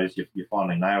few goes, you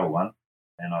finally nail one.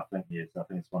 And I think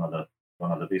it's one of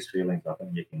the best feelings I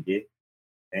think you can get.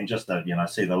 And just to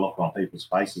see the look on people's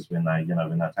faces when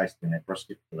they're tasting that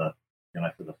brisket for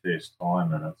the first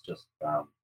time, and it's just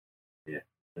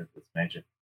it's magic.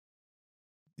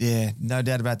 Yeah, no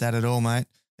doubt about that at all, mate.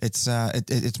 It's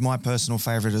my personal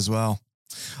favorite as well.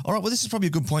 All right, well, this is probably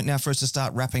a good point now for us to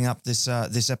start wrapping up this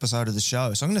episode of the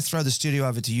show. So I'm going to throw the studio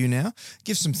over to you now.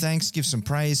 Give some thanks, give some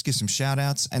praise, give some shout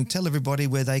outs, and tell everybody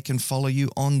where they can follow you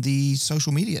on the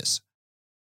social medias.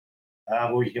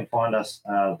 Well, you can find us,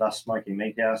 Thus Smoking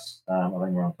Meathouse. I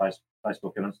think we're on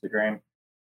Facebook and Instagram.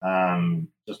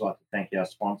 Just like to thank our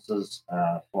sponsors,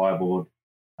 Fireboard,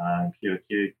 Pure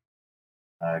Q,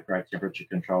 great temperature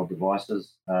controlled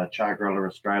devices, Char Griller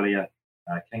Australia,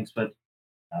 Kingsford,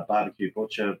 Barbecue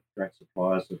Butcher, great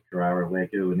suppliers of Carrara,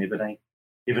 Wagyu and everything.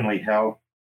 Heavenly Hell,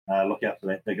 look out for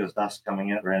that Diggers Dust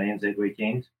coming out around Anzac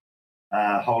weekend.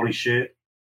 Holy Shirt,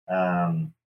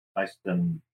 based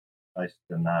in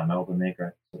Melbourne there,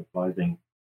 great sort of clothing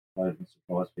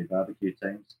supplies for your barbecue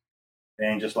teams.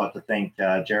 And just like to thank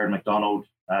Jared McDonald,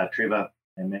 Trevor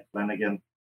and Matt Flanagan,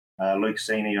 Luke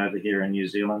Sini over here in New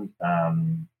Zealand,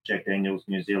 Jack Daniels,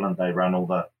 New Zealand. They run all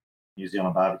the New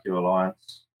Zealand Barbecue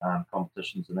Alliance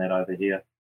competitions and that over here,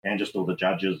 and just all the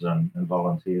judges and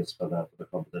volunteers for the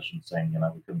competition scene.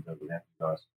 We couldn't do it without you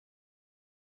guys.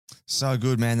 So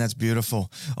good, man. That's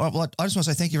beautiful. All right, well, I just want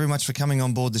to say thank you very much for coming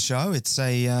on board the show. It's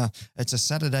a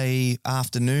Saturday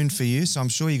afternoon for you, so I'm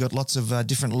sure you got lots of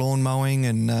different lawn mowing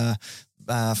and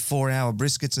 4-hour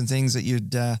briskets and things that you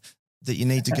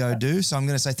need to go do. So I'm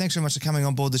going to say thanks very much for coming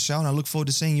on board the show, and I look forward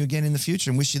to seeing you again in the future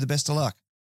and wish you the best of luck.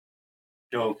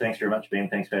 Sure. Thanks very much, Ben.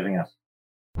 Thanks for having us.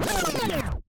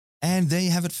 And there you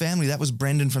have it, family. That was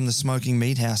Brendan from the Smoking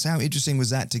Meathouse. How interesting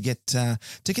was that to get the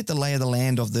lay of the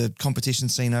land of the competition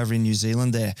scene over in New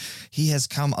Zealand there. He has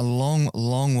come a long,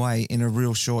 long way in a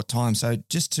real short time. So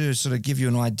just to sort of give you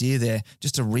an idea there,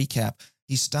 just to recap,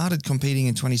 he started competing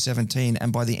in 2017,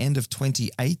 and by the end of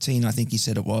 2018, I think he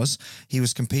said it was, he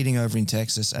was competing over in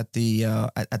Texas at the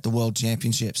World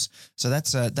Championships. So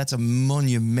that's a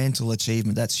monumental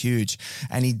achievement. That's huge.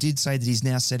 And he did say that he's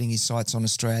now setting his sights on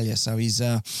Australia. So he's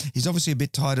obviously a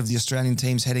bit tired of the Australian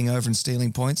teams heading over and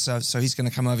stealing points. So he's going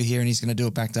to come over here and he's going to do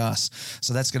it back to us.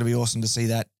 So that's going to be awesome to see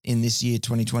that in this year,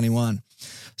 2021.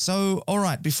 So, all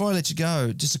right, before I let you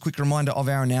go, just a quick reminder of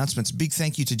our announcements. Big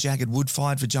thank you to Jagged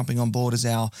Woodfired for jumping on board as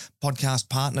our podcast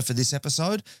partner for this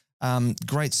episode.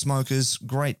 Great smokers,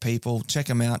 great people. Check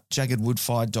them out,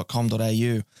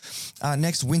 jaggedwoodfired.com.au.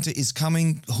 Next, winter is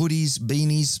coming. Hoodies,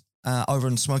 beanies, over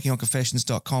on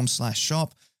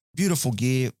smokinghotconfessions.com/shop. Beautiful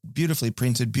gear, beautifully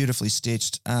printed, beautifully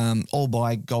stitched, all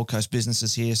by Gold Coast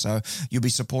businesses here. So you'll be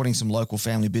supporting some local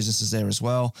family businesses there as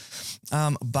well.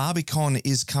 Barbicon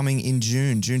is coming in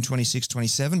June 26,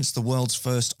 27. It's the world's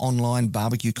first online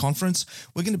barbecue conference.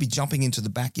 We're going to be jumping into the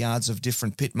backyards of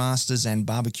different pitmasters and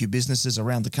barbecue businesses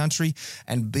around the country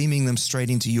and beaming them straight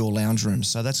into your lounge rooms.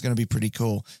 So that's going to be pretty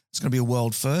cool. It's going to be a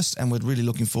world first, and we're really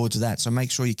looking forward to that. So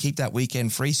make sure you keep that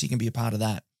weekend free so you can be a part of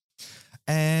that.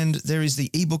 And there is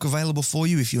the ebook available for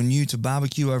you if you're new to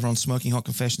barbecue over on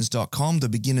smokinghotconfessions.com, the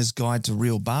beginner's guide to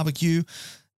real barbecue.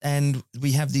 And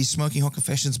we have the Smoking Hot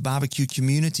Confessions barbecue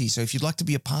community. So if you'd like to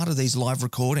be a part of these live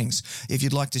recordings, if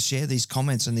you'd like to share these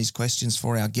comments and these questions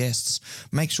for our guests,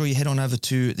 make sure you head on over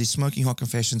to the Smoking Hot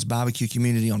Confessions barbecue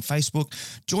community on Facebook.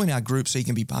 Join our group so you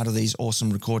can be part of these awesome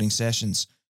recording sessions.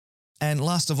 And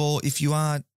last of all, if you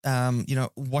are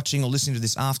watching or listening to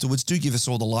this afterwards, do give us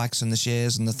all the likes and the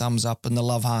shares and the thumbs up and the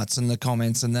love hearts and the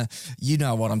comments and you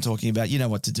know what I'm talking about. You know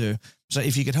what to do. So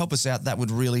if you could help us out, that would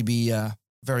really be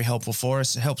very helpful for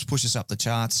us. It helps push us up the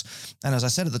charts. And as I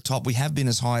said at the top, we have been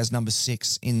as high as number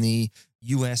 6 in the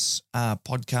US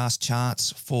podcast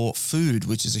charts for food,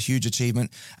 which is a huge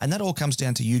achievement. And that all comes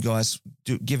down to you guys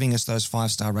giving us those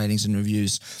 5-star ratings and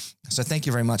reviews. So thank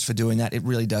you very much for doing that. It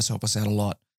really does help us out a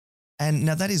lot. And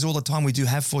now that is all the time we do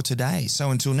have for today.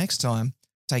 So until next time,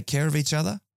 take care of each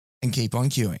other and keep on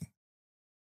queuing.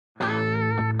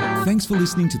 Thanks for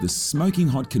listening to the Smoking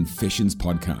Hot Confessions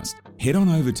podcast. Head on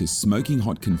over to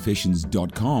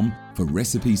smokinghotconfessions.com for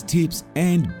recipes, tips,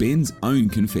 and Ben's own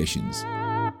confessions.